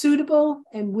suitable.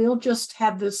 And we'll just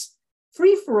have this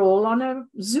free-for-all on a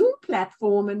Zoom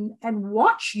platform and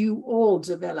watch you all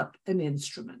develop an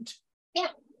instrument. Yeah.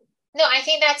 No, I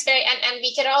think that's very, and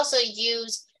we could also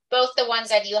use both the ones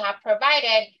that you have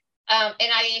provided.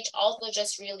 NIH also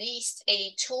just released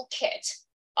a toolkit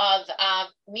of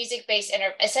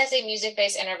assessing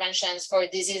music-based interventions for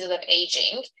diseases of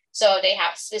aging. So they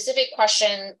have specific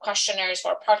questionnaires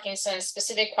for Parkinson's,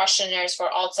 specific questionnaires for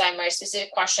Alzheimer's,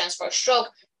 specific questions for stroke,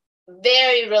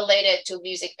 very related to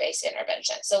music-based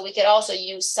intervention. So we could also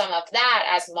use some of that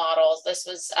as models. This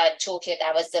was a toolkit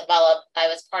that was developed. I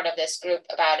was part of this group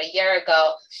about a year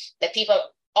ago. The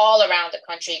people all around the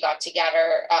country got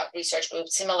together, research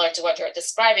groups similar to what you're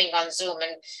describing on Zoom,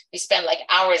 and we spent like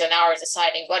hours and hours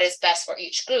deciding what is best for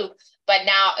each group. But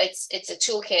now it's a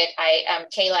toolkit.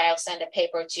 Kayla, I'll send a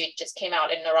paper to, just came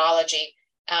out in Neurology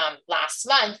last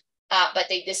month. But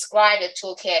they describe the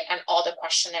toolkit and all the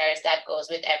questionnaires that goes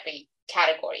with every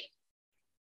category.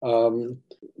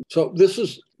 So this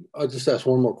is, I'll just ask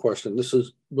one more question. This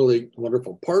is really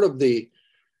wonderful. Part of the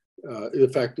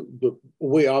fact that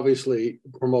we obviously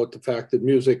promote the fact that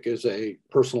music is a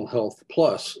personal health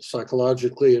plus,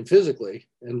 psychologically and physically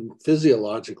and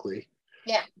physiologically.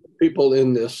 Yeah. People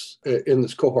in this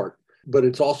cohort, but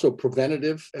it's also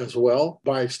preventative as well.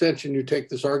 By extension, you take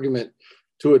this argument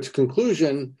to its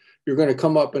conclusion, you're going to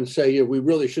come up and say, yeah, we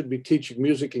really should be teaching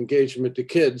music engagement to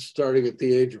kids starting at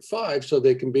the age of 5 so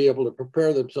they can be able to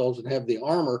prepare themselves and have the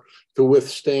armor to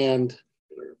withstand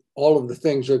all of the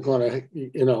things that are going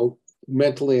to,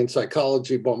 mentally and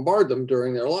psychology bombard them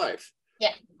during their life.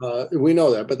 Yeah. We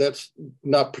know that, but that's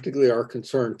not particularly our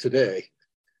concern today.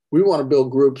 We want to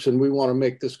build groups and we want to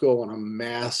make this go on a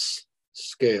mass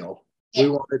scale. Yeah. We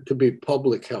want it to be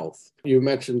public health. You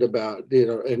mentioned about,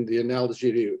 and the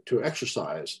analogy to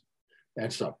exercise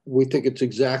and stuff. We think it's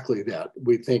exactly that.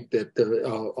 We think that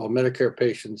all Medicare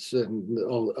patients, and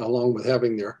along with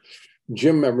having their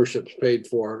gym memberships paid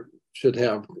for,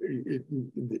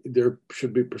 there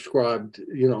should be prescribed,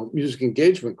 music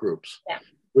engagement groups,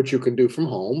 which you can do from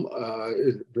home.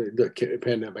 The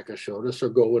pandemic has showed us, or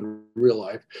go in real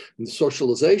life. And the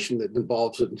socialization that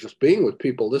involves it, and just being with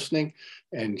people, listening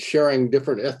and sharing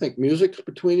different ethnic musics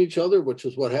between each other, which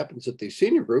is what happens at these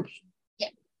senior groups.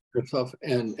 And stuff,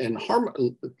 and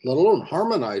let alone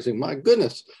harmonizing. My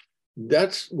goodness,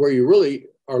 that's where you really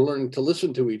are learning to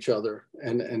listen to each other,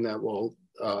 and that will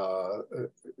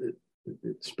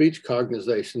speech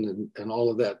cognization and all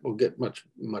of that will get much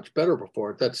better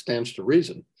before it. That stands to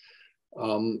reason.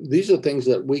 These are things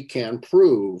that we can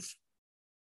prove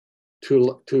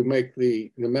to make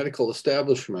the medical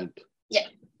establishment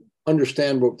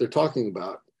understand what they're talking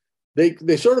about.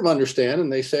 They sort of understand, and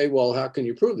they say, well, how can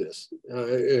you prove this?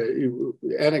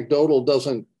 Anecdotal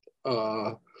doesn't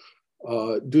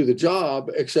do the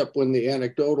job, except when the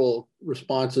anecdotal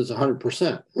response is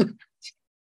 100%,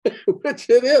 which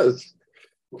it is,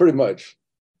 pretty much.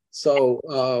 So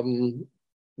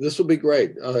this will be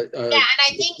great. And I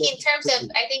think in terms of,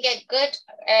 a good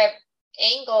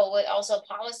angle with also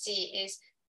policy is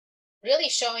really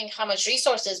showing how much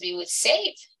resources we would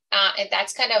save. And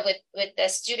that's kind of with the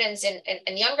students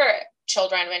and younger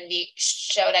children, when we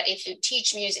show that if you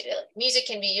teach music, music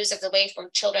can be used as a way for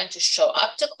children to show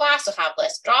up to class, to have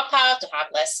less dropout, to have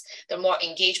the more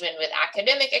engagement with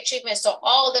academic achievement. So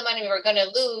all the money we were going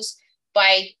to lose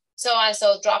by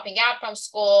so dropping out from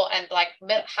school and like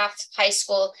half high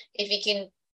school, if we can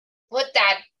put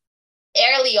that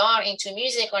early on into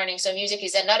music learning. So music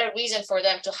is another reason for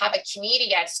them to have a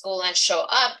community at school and show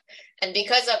up. And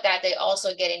because of that, they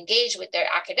also get engaged with their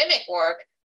academic work.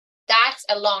 That's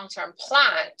a long-term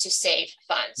plan to save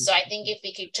funds. So I think if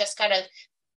we could just kind of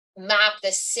map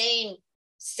the same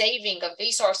saving of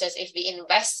resources, if we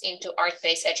invest into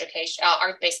art-based education,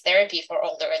 art-based therapy for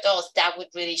older adults, that would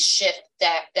really shift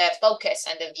the focus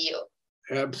and the view.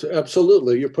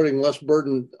 Absolutely. You're putting less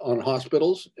burden on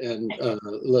hospitals and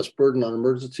less burden on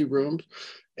emergency rooms.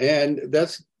 And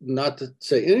that's not to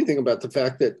say anything about the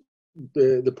fact that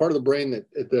the part of the brain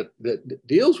that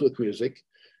deals with music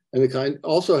and the kind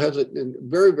also has a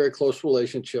very, very close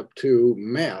relationship to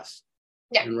math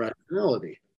and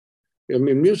rationality. I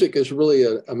mean, music is really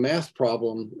a math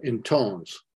problem in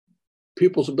tones.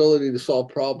 People's ability to solve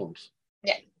problems,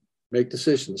 make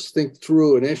decisions, think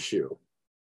through an issue,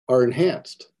 are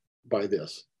enhanced by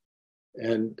this.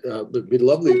 And it'd be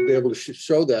lovely to be able to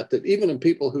show that even in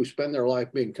people who spend their life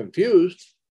being confused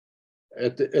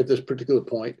at this particular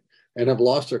point and have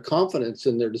lost their confidence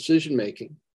in their decision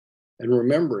making and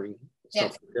remembering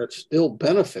stuff that still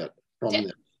benefit from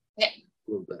this a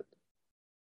little bit.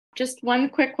 Just one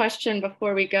quick question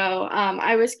before we go.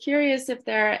 I was curious if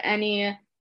there are any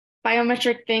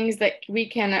biometric things that we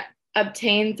can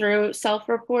obtain through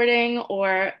self-reporting,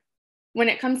 or when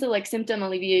it comes to like symptom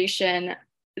alleviation,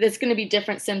 there's going to be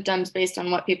different symptoms based on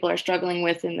what people are struggling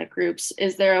with in the groups.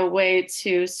 Is there a way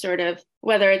to sort of,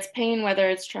 whether it's pain, whether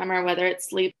it's tremor, whether it's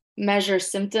sleep, measure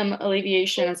symptom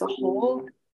alleviation as a whole?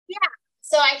 Yeah.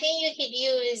 So I think you could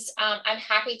use, I'm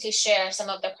happy to share some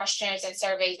of the questionnaires and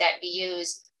surveys that we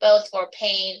use, both for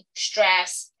pain,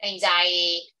 stress,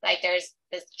 anxiety. Like there's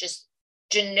this just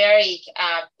generic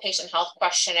patient health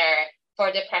questionnaire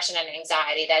for depression and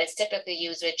anxiety that is typically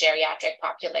used with geriatric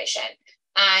population.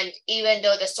 And even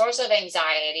though the source of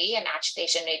anxiety and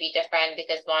agitation may be different,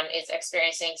 because one is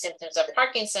experiencing symptoms of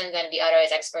Parkinson's and the other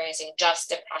is experiencing just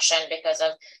depression because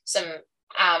of some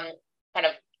kind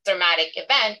of traumatic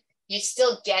event, you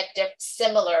still get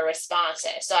similar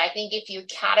responses. So I think if you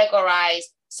categorize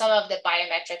some of the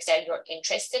biometrics that you're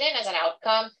interested in as an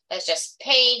outcome, that's just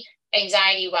pain,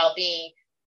 anxiety, well-being,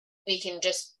 we can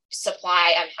just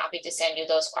supply. I'm happy to send you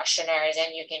those questionnaires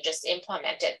and you can just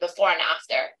implement it before and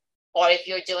after. Or if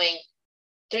you're doing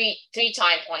three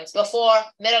time points, before,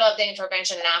 middle of the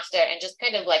intervention, and after, and just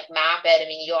kind of like map it. I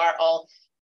mean, you are all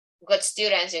good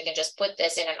students. You can just put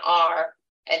this in an R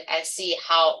and see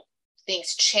how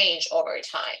things change over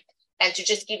time. And to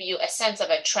just give you a sense of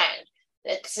a trend.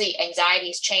 Let's see, anxiety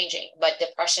is changing, but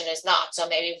depression is not. So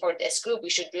maybe for this group, we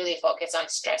should really focus on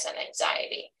stress and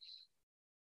anxiety.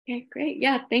 Okay, great.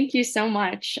 Yeah, thank you so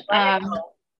much.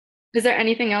 Is there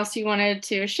anything else you wanted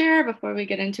to share before we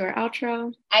get into our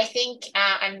outro? I think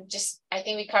I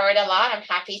think we covered a lot. I'm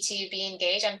happy to be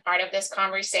engaged and part of this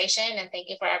conversation, and thank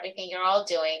you for everything you're all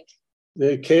doing.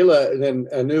 Kayla and then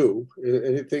Anu,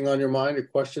 anything on your mind, a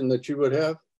question that you would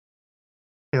have?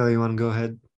 Taylor, you want to go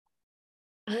ahead?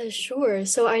 Sure.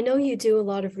 So I know you do a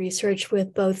lot of research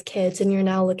with both kids, and you're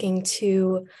now looking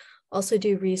to also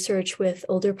do research with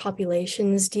older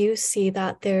populations. Do you see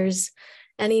that there's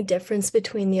any difference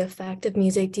between the effect of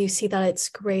music? Do you see that it's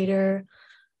greater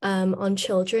on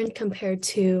children compared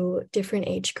to different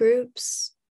age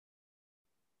groups?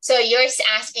 So you're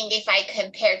asking if I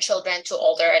compare children to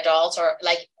older adults, or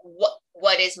like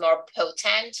what is more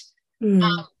potent?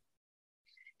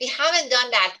 We haven't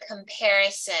done that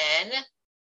comparison.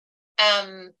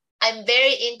 I'm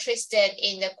very interested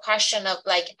in the question of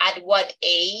like at what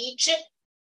age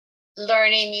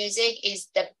learning music is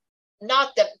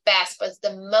not the best, but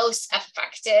the most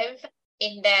effective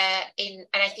and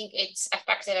I think it's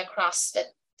effective across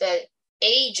the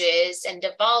ages and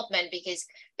development, because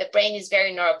the brain is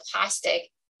very neuroplastic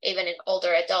even in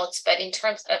older adults. But in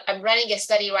terms of, I'm running a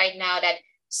study right now that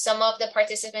some of the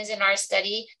participants in our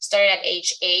study started at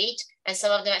age 8 and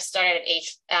some of them started at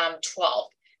age 12,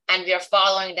 and we are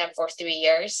following them for 3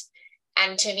 years.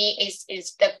 And to me,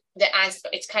 is the answer,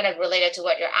 it's kind of related to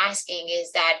what you're asking,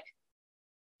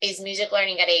 is music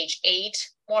learning at age 8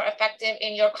 more effective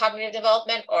in your cognitive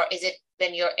development, or is it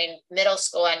when you're in middle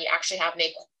school and you actually have to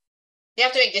make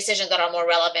decisions that are more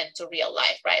relevant to real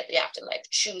life, right? You have to like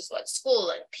choose what school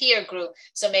and peer group.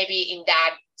 So maybe in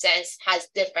that sense has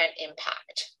different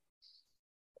impact.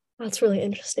 That's really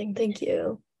interesting. Thank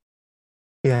you.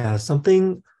 Yeah,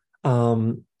 something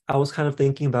I was kind of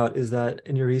thinking about is that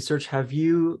in your research, have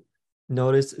you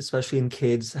noticed, especially in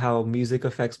kids, how music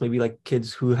affects maybe like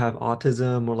kids who have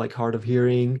autism or like hard of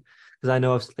hearing? Because I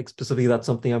know like specifically that's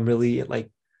something I'm really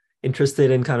like interested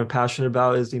in, kind of passionate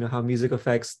about, is how music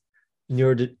affects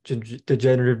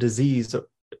neurodegenerative disease,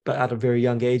 but at a very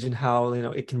young age, and how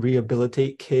it can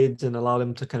rehabilitate kids and allow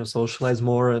them to kind of socialize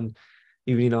more, and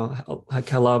even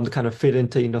allow them to kind of fit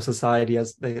into have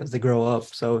as they grow up.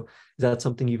 So is that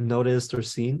something you've noticed or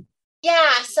seen?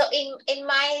 Yeah, so in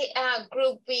my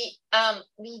group, we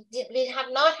have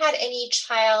not had any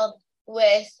child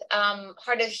with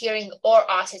hard of hearing or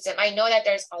autism. I know that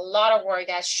there's a lot of work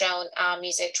that's shown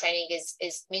music training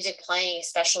is music playing,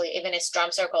 especially even as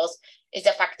drum circles, is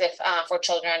effective for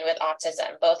children with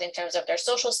autism, both in terms of their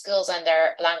social skills and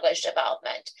their language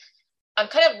development.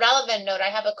 Kind of relevant note, I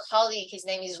have a colleague, his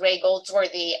name is Ray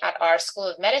Goldsworthy at our School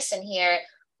of Medicine here,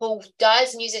 who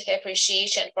does music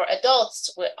appreciation for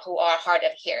adults who are hard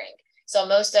of hearing. So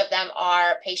most of them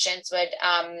are patients with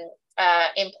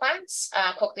implants,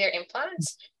 cochlear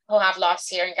implants, who have lost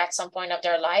hearing at some point of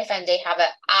their life, and they have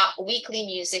a weekly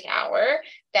music hour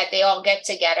that they all get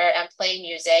together and play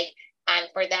music. And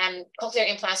for them, cochlear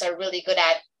implants are really good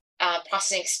at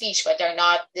processing speech, but they're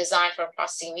not designed for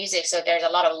processing music. So there's a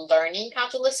lot of learning how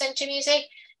to listen to music.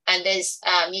 And this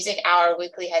music hour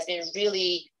weekly has been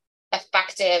really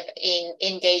effective in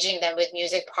engaging them with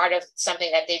music, part of something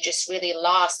that they just really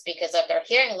lost because of their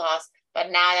hearing loss.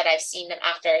 But now that I've seen them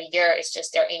after a year, it's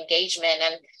just their engagement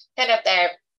and kind of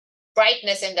their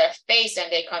brightness in their face when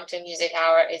they come to music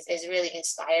hour is really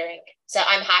inspiring. So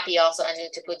I'm happy also, Anu,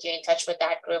 to put you in touch with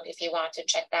that group if you want to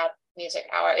check out music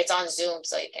hour. It's on Zoom,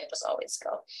 so you can just always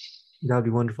go. That'd be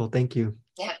wonderful. Thank you.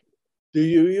 Yeah. Do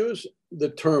you use the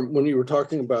term, when you were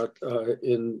talking about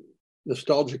in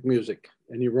nostalgic music,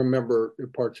 and you remember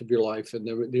parts of your life and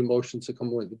the emotions that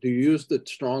come with it, do you use the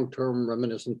strong term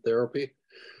reminiscent therapy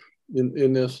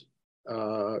in this?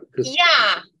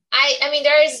 Yeah. I mean,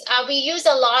 we use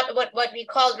a lot what we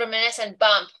call reminiscent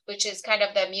bump, which is kind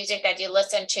of the music that you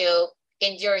listen to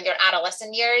during your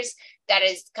adolescent years. That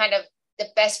is kind of the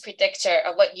best predictor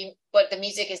of what the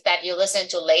music is that you listen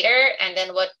to later, and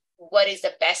then what is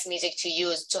the best music to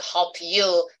use to help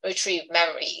you retrieve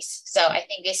memories. So I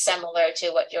think it's similar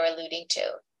to what you're alluding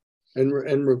to.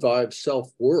 And revive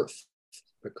self-worth,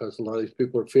 because a lot of these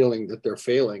people are feeling that they're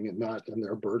failing and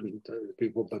they're burdened to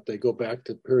people, but they go back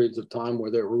to periods of time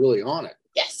where they were really on it.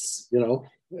 Yes.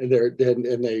 And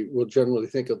they will generally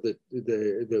think of the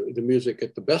music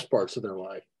at the best parts of their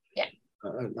life. Yeah.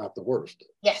 Not the worst.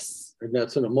 Yes. And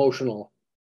that's an emotional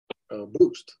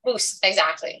boost.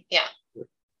 Exactly. Yeah.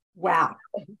 Wow.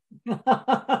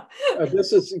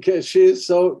 This is because she is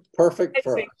so perfect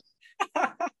for us.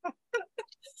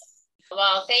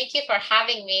 Well, thank you for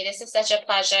having me. This is such a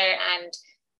pleasure, and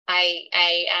I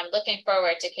am looking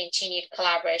forward to continued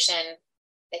collaboration.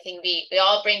 I think we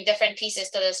all bring different pieces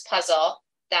to this puzzle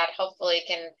that hopefully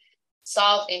can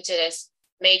solve into this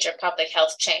major public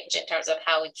health change in terms of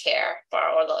how we care for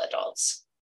our older adults.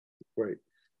 Great.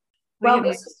 Well,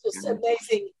 this is just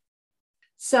amazing.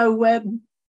 So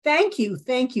thank you.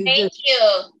 Thank you.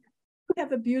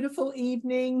 Have a beautiful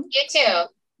evening. You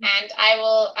too. And I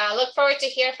will look forward to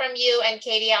hear from you. And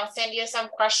Katie, I'll send you some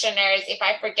questionnaires. If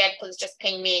I forget, please just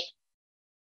ping me.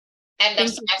 End of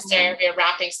semester, we're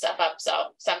wrapping stuff up,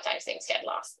 so sometimes things get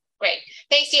lost. Great.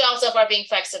 Thanks to you also for being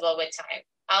flexible with time.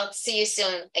 I'll see you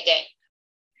soon again.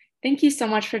 Thank you so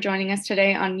much for joining us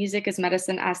today on Music is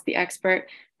Medicine, Ask the Expert.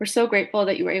 We're so grateful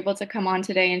that you were able to come on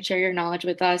today and share your knowledge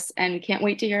with us, and we can't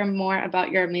wait to hear more about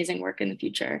your amazing work in the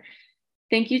future.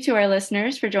 Thank you to our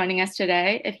listeners for joining us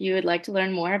today. If you would like to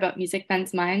learn more about Music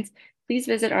Men's Minds, please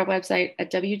visit our website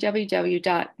at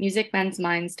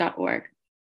www.musicmensminds.org.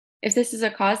 If this is a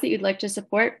cause that you'd like to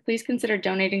support, please consider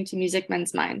donating to Music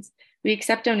Men's Minds. We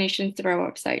accept donations through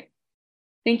our website.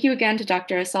 Thank you again to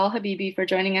Dr. Assal Habibi for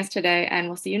joining us today, and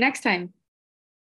we'll see you next time.